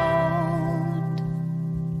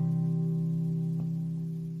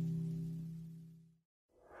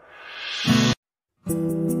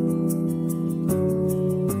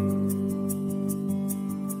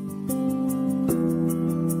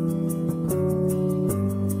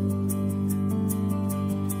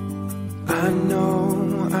 I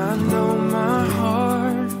know my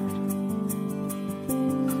heart.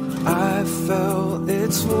 I felt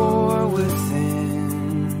its war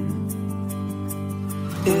within.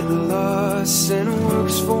 It lusts and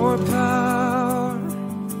works for power.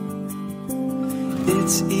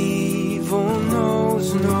 Its evil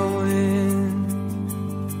knows no end.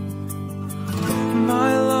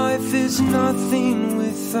 My life is nothing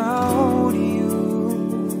without you.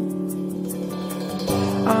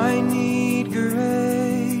 I need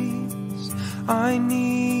grace, I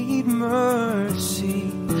need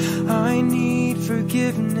mercy, I need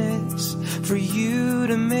forgiveness for you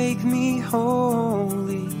to make me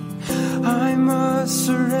holy. I must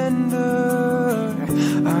surrender,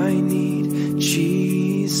 I need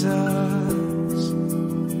Jesus.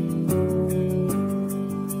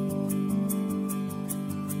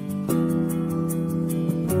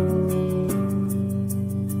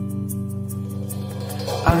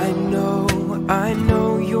 I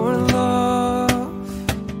know your love.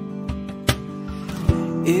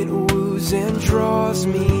 It woos and draws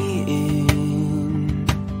me in.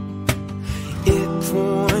 It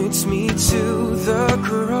points me to the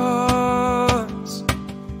cross,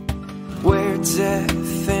 where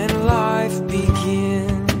death and life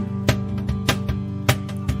begin.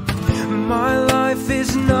 My life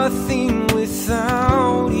is nothing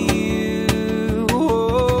without you.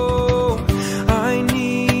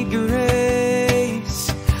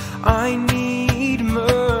 I need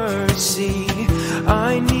mercy,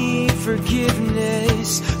 I need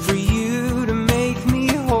forgiveness for you to make me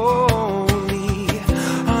holy.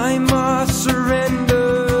 I must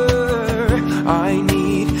surrender, I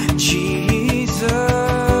need Jesus.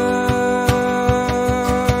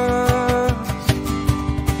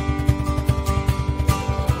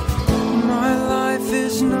 My life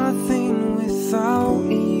is nothing without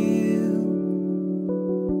you.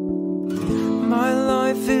 My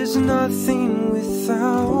life is nothing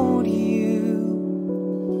without you.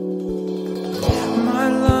 My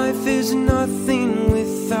life is nothing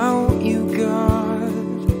without you, God.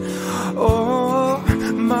 Oh,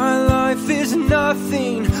 my life is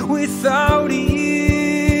nothing without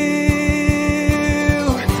you.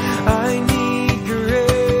 I need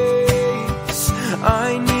grace,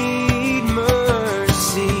 I need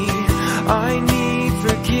mercy, I need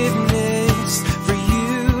forgiveness for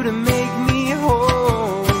you to make me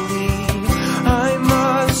holy. I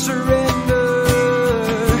must surrender,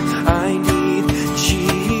 I need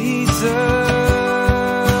Jesus.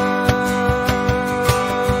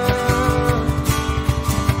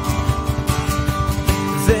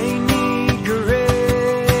 They need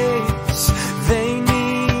grace, they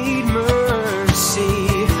need mercy,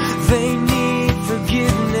 they need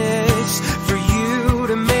forgiveness for you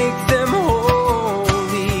to make them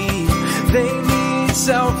holy. They need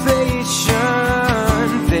salvation,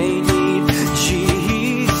 they need Jesus.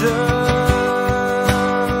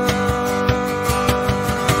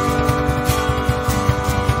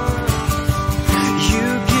 You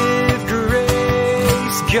give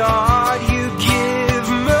grace, God, you give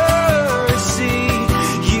mercy,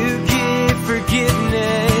 you give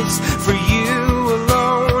forgiveness, for you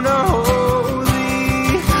alone are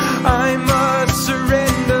holy. I must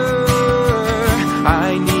surrender,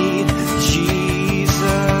 I need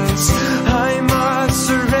Jesus. I must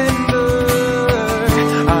surrender,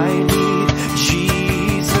 I need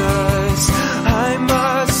Jesus. I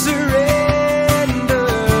must surrender,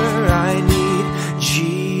 I need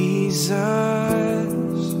Jesus.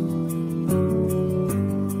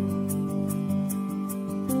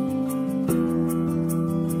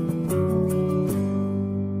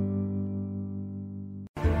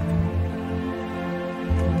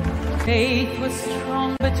 Faith was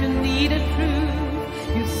strong, but you needed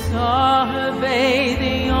proof. You saw her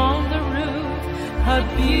bathing on the roof. Her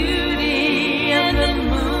beauty and the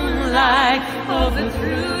moonlight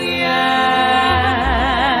overthrew you.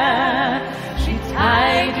 She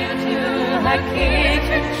tied you to her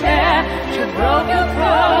kitchen chair. She broke your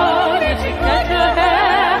throat and she cut your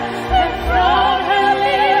hair. And from her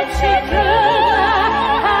lips she drew a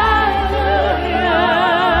hallelujah.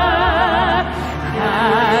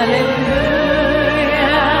 Hallelujah,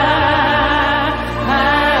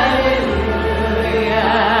 hallelujah,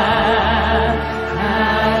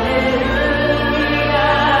 hallelujah,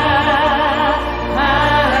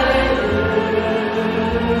 hallelujah.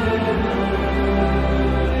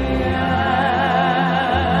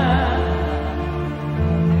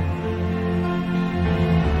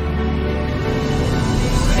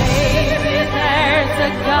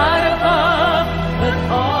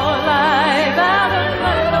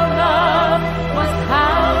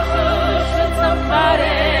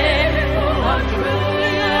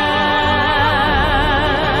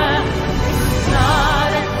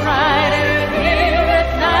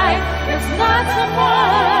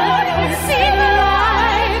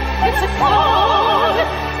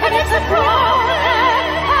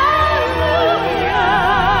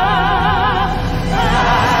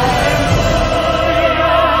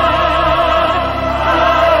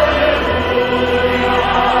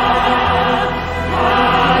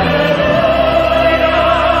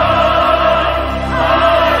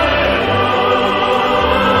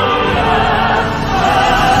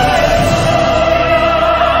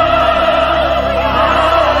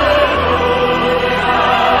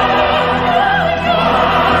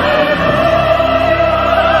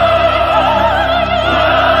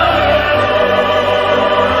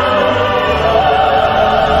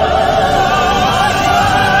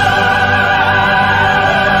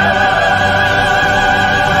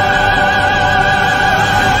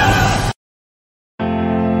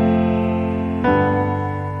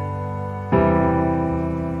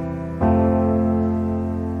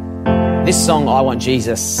 This song, I Want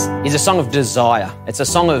Jesus, is a song of desire. It's a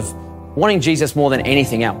song of wanting Jesus more than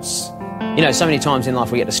anything else. You know, so many times in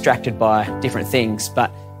life we get distracted by different things, but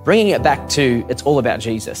bringing it back to it's all about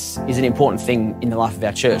Jesus is an important thing in the life of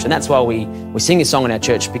our church. And that's why we sing this song in our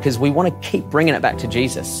church, because we want to keep bringing it back to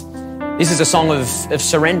Jesus. This is a song of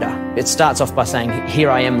surrender. It starts off by saying, here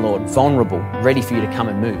I am, Lord, vulnerable, ready for you to come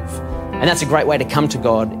and move. And that's a great way to come to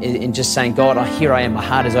God, in just saying, God, here I am, my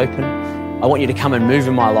heart is open. I want you to come and move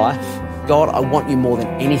in my life. God, I want you more than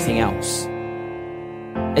anything else.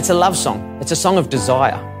 It's a love song. It's a song of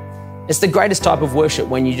desire. It's the greatest type of worship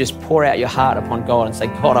when you just pour out your heart upon God and say,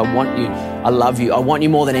 God, I want you. I love you. I want you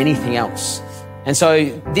more than anything else. And so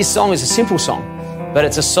this song is a simple song, but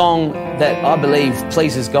it's a song that I believe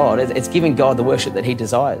pleases God. It's giving God the worship that he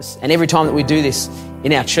desires. And every time that we do this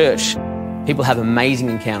in our church, people have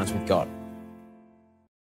amazing encounters with God.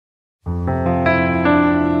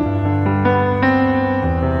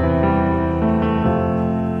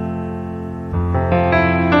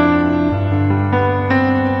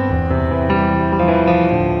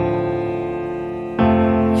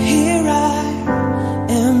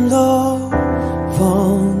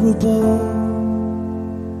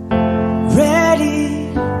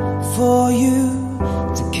 Ready for you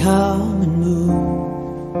to come and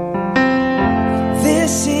move.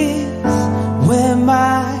 This is where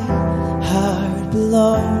my heart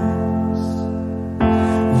belongs.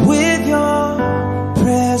 With your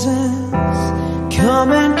presence,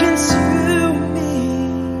 come and consume me.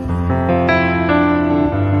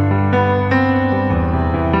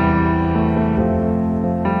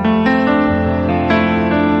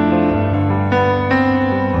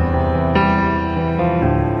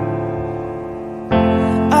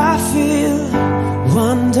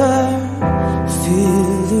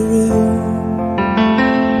 Fill the room,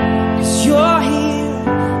 'cause you're here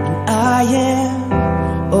and I am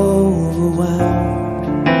overwhelmed.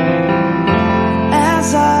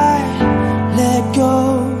 As I let go,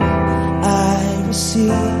 I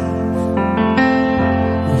receive.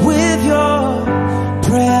 With your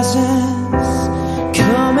presence,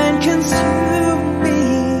 come and consume me.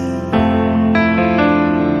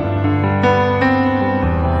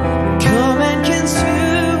 Come and consume.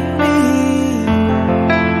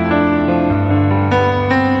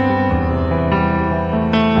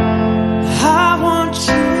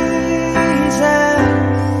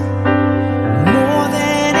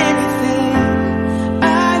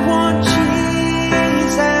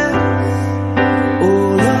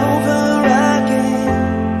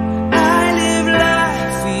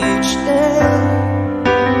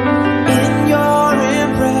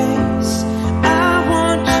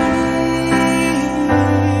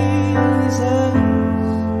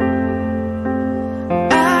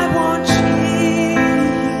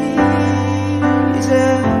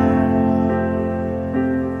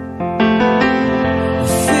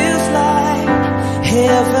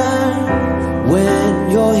 When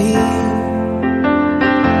you're here,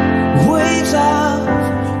 waves of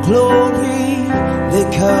glory, they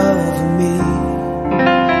cover me.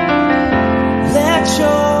 Let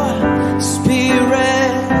your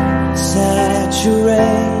spirit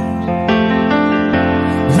saturate.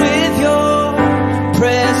 With your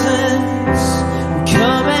presence,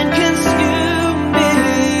 come and consume me.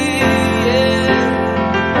 Yeah.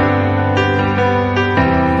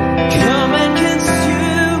 Come and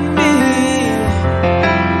consume me.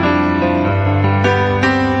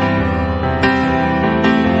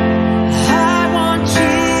 I want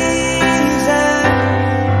Jesus.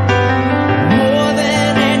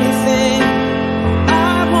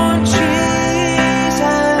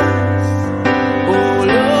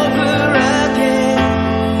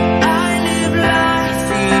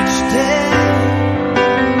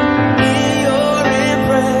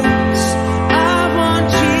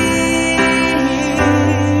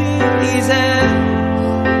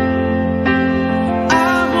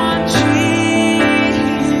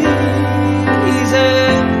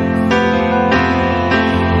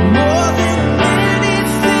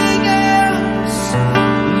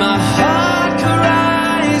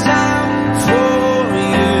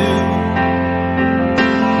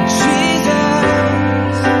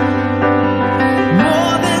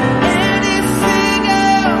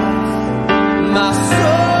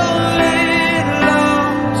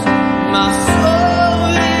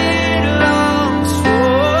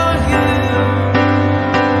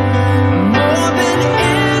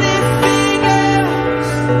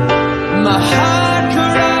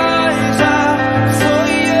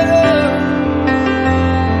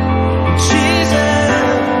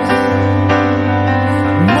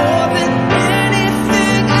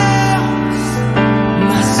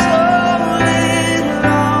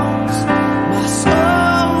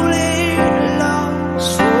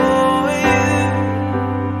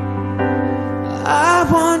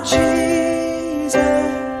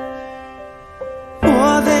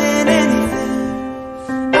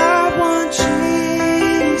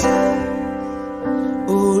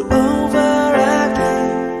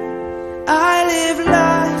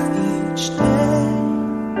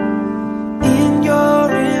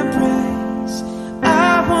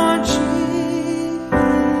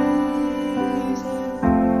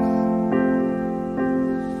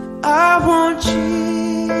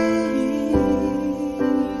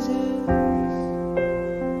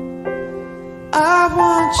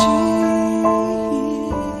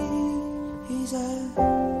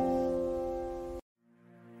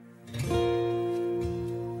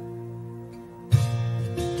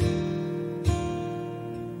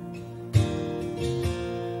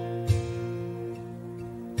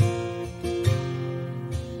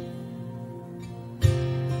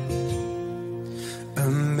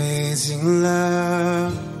 amazing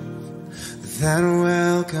love that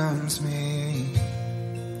welcomes me,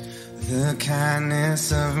 the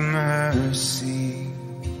kindness of mercy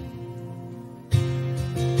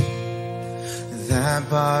that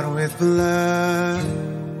bought with blood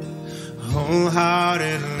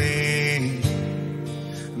wholeheartedly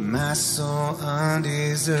my soul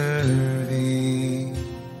undeserving.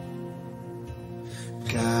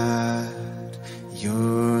 God,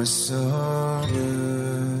 you're so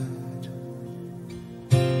good.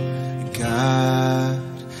 God,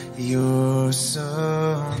 you're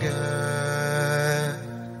so good.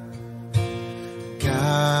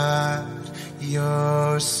 God,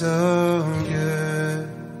 you're so good.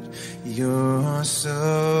 You're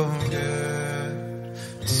so good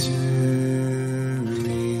to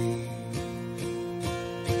me.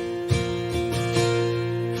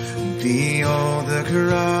 Behold the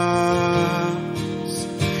cross,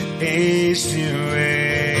 age to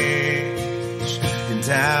age, and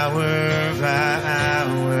hour by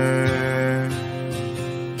hour.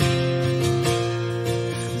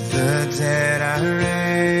 The dead are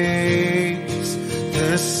raised,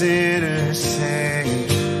 the sinners saved,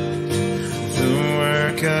 the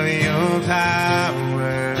work of your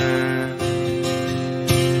power.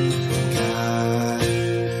 God,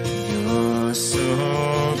 you're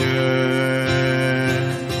so good.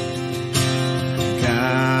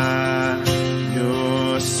 God,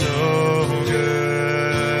 you're so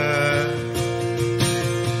good.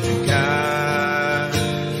 God,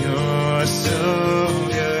 you're so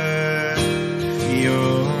good.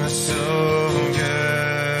 You're so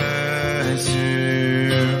good to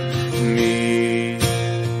me.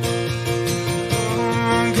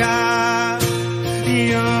 Oh God,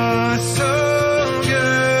 you're so good.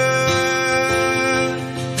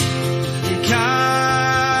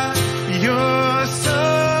 God, you're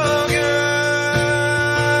so good.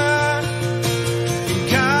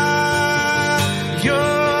 God,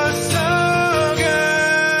 you're so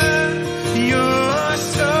good. You're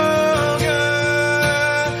so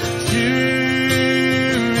good to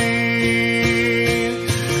me.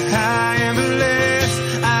 I am blessed,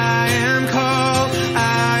 I am called,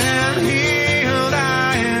 I am healed,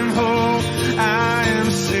 I am whole, I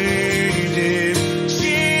am saved in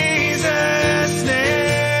Jesus'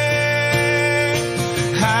 name.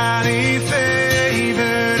 Highly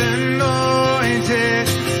favored, anointed,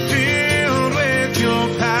 filled with your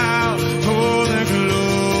power for the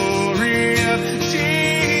glory of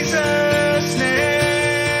Jesus'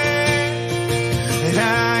 name. And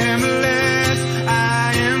I am blessed,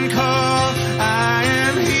 I am called, I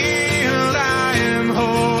am healed, I am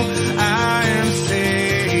whole, I am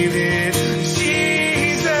saved in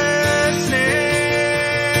Jesus'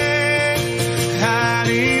 name.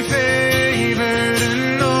 Highly favored,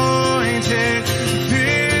 anointed,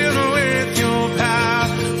 filled with your power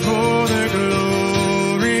for the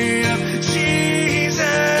glory of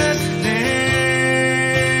Jesus' name.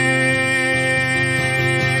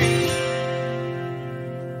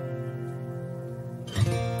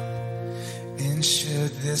 And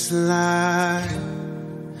should this life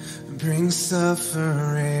bring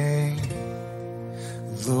suffering,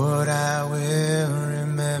 Lord, I will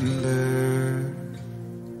remember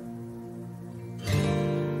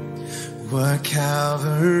what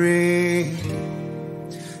Calvary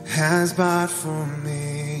has bought for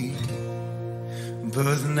me,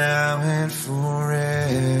 both now and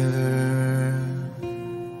forever.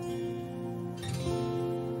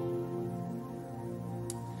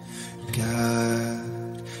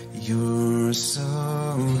 God, you're so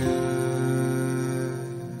good.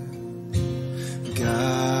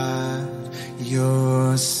 God,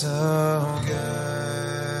 you're so good.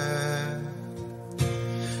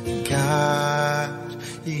 God,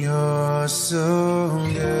 you're so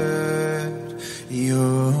good.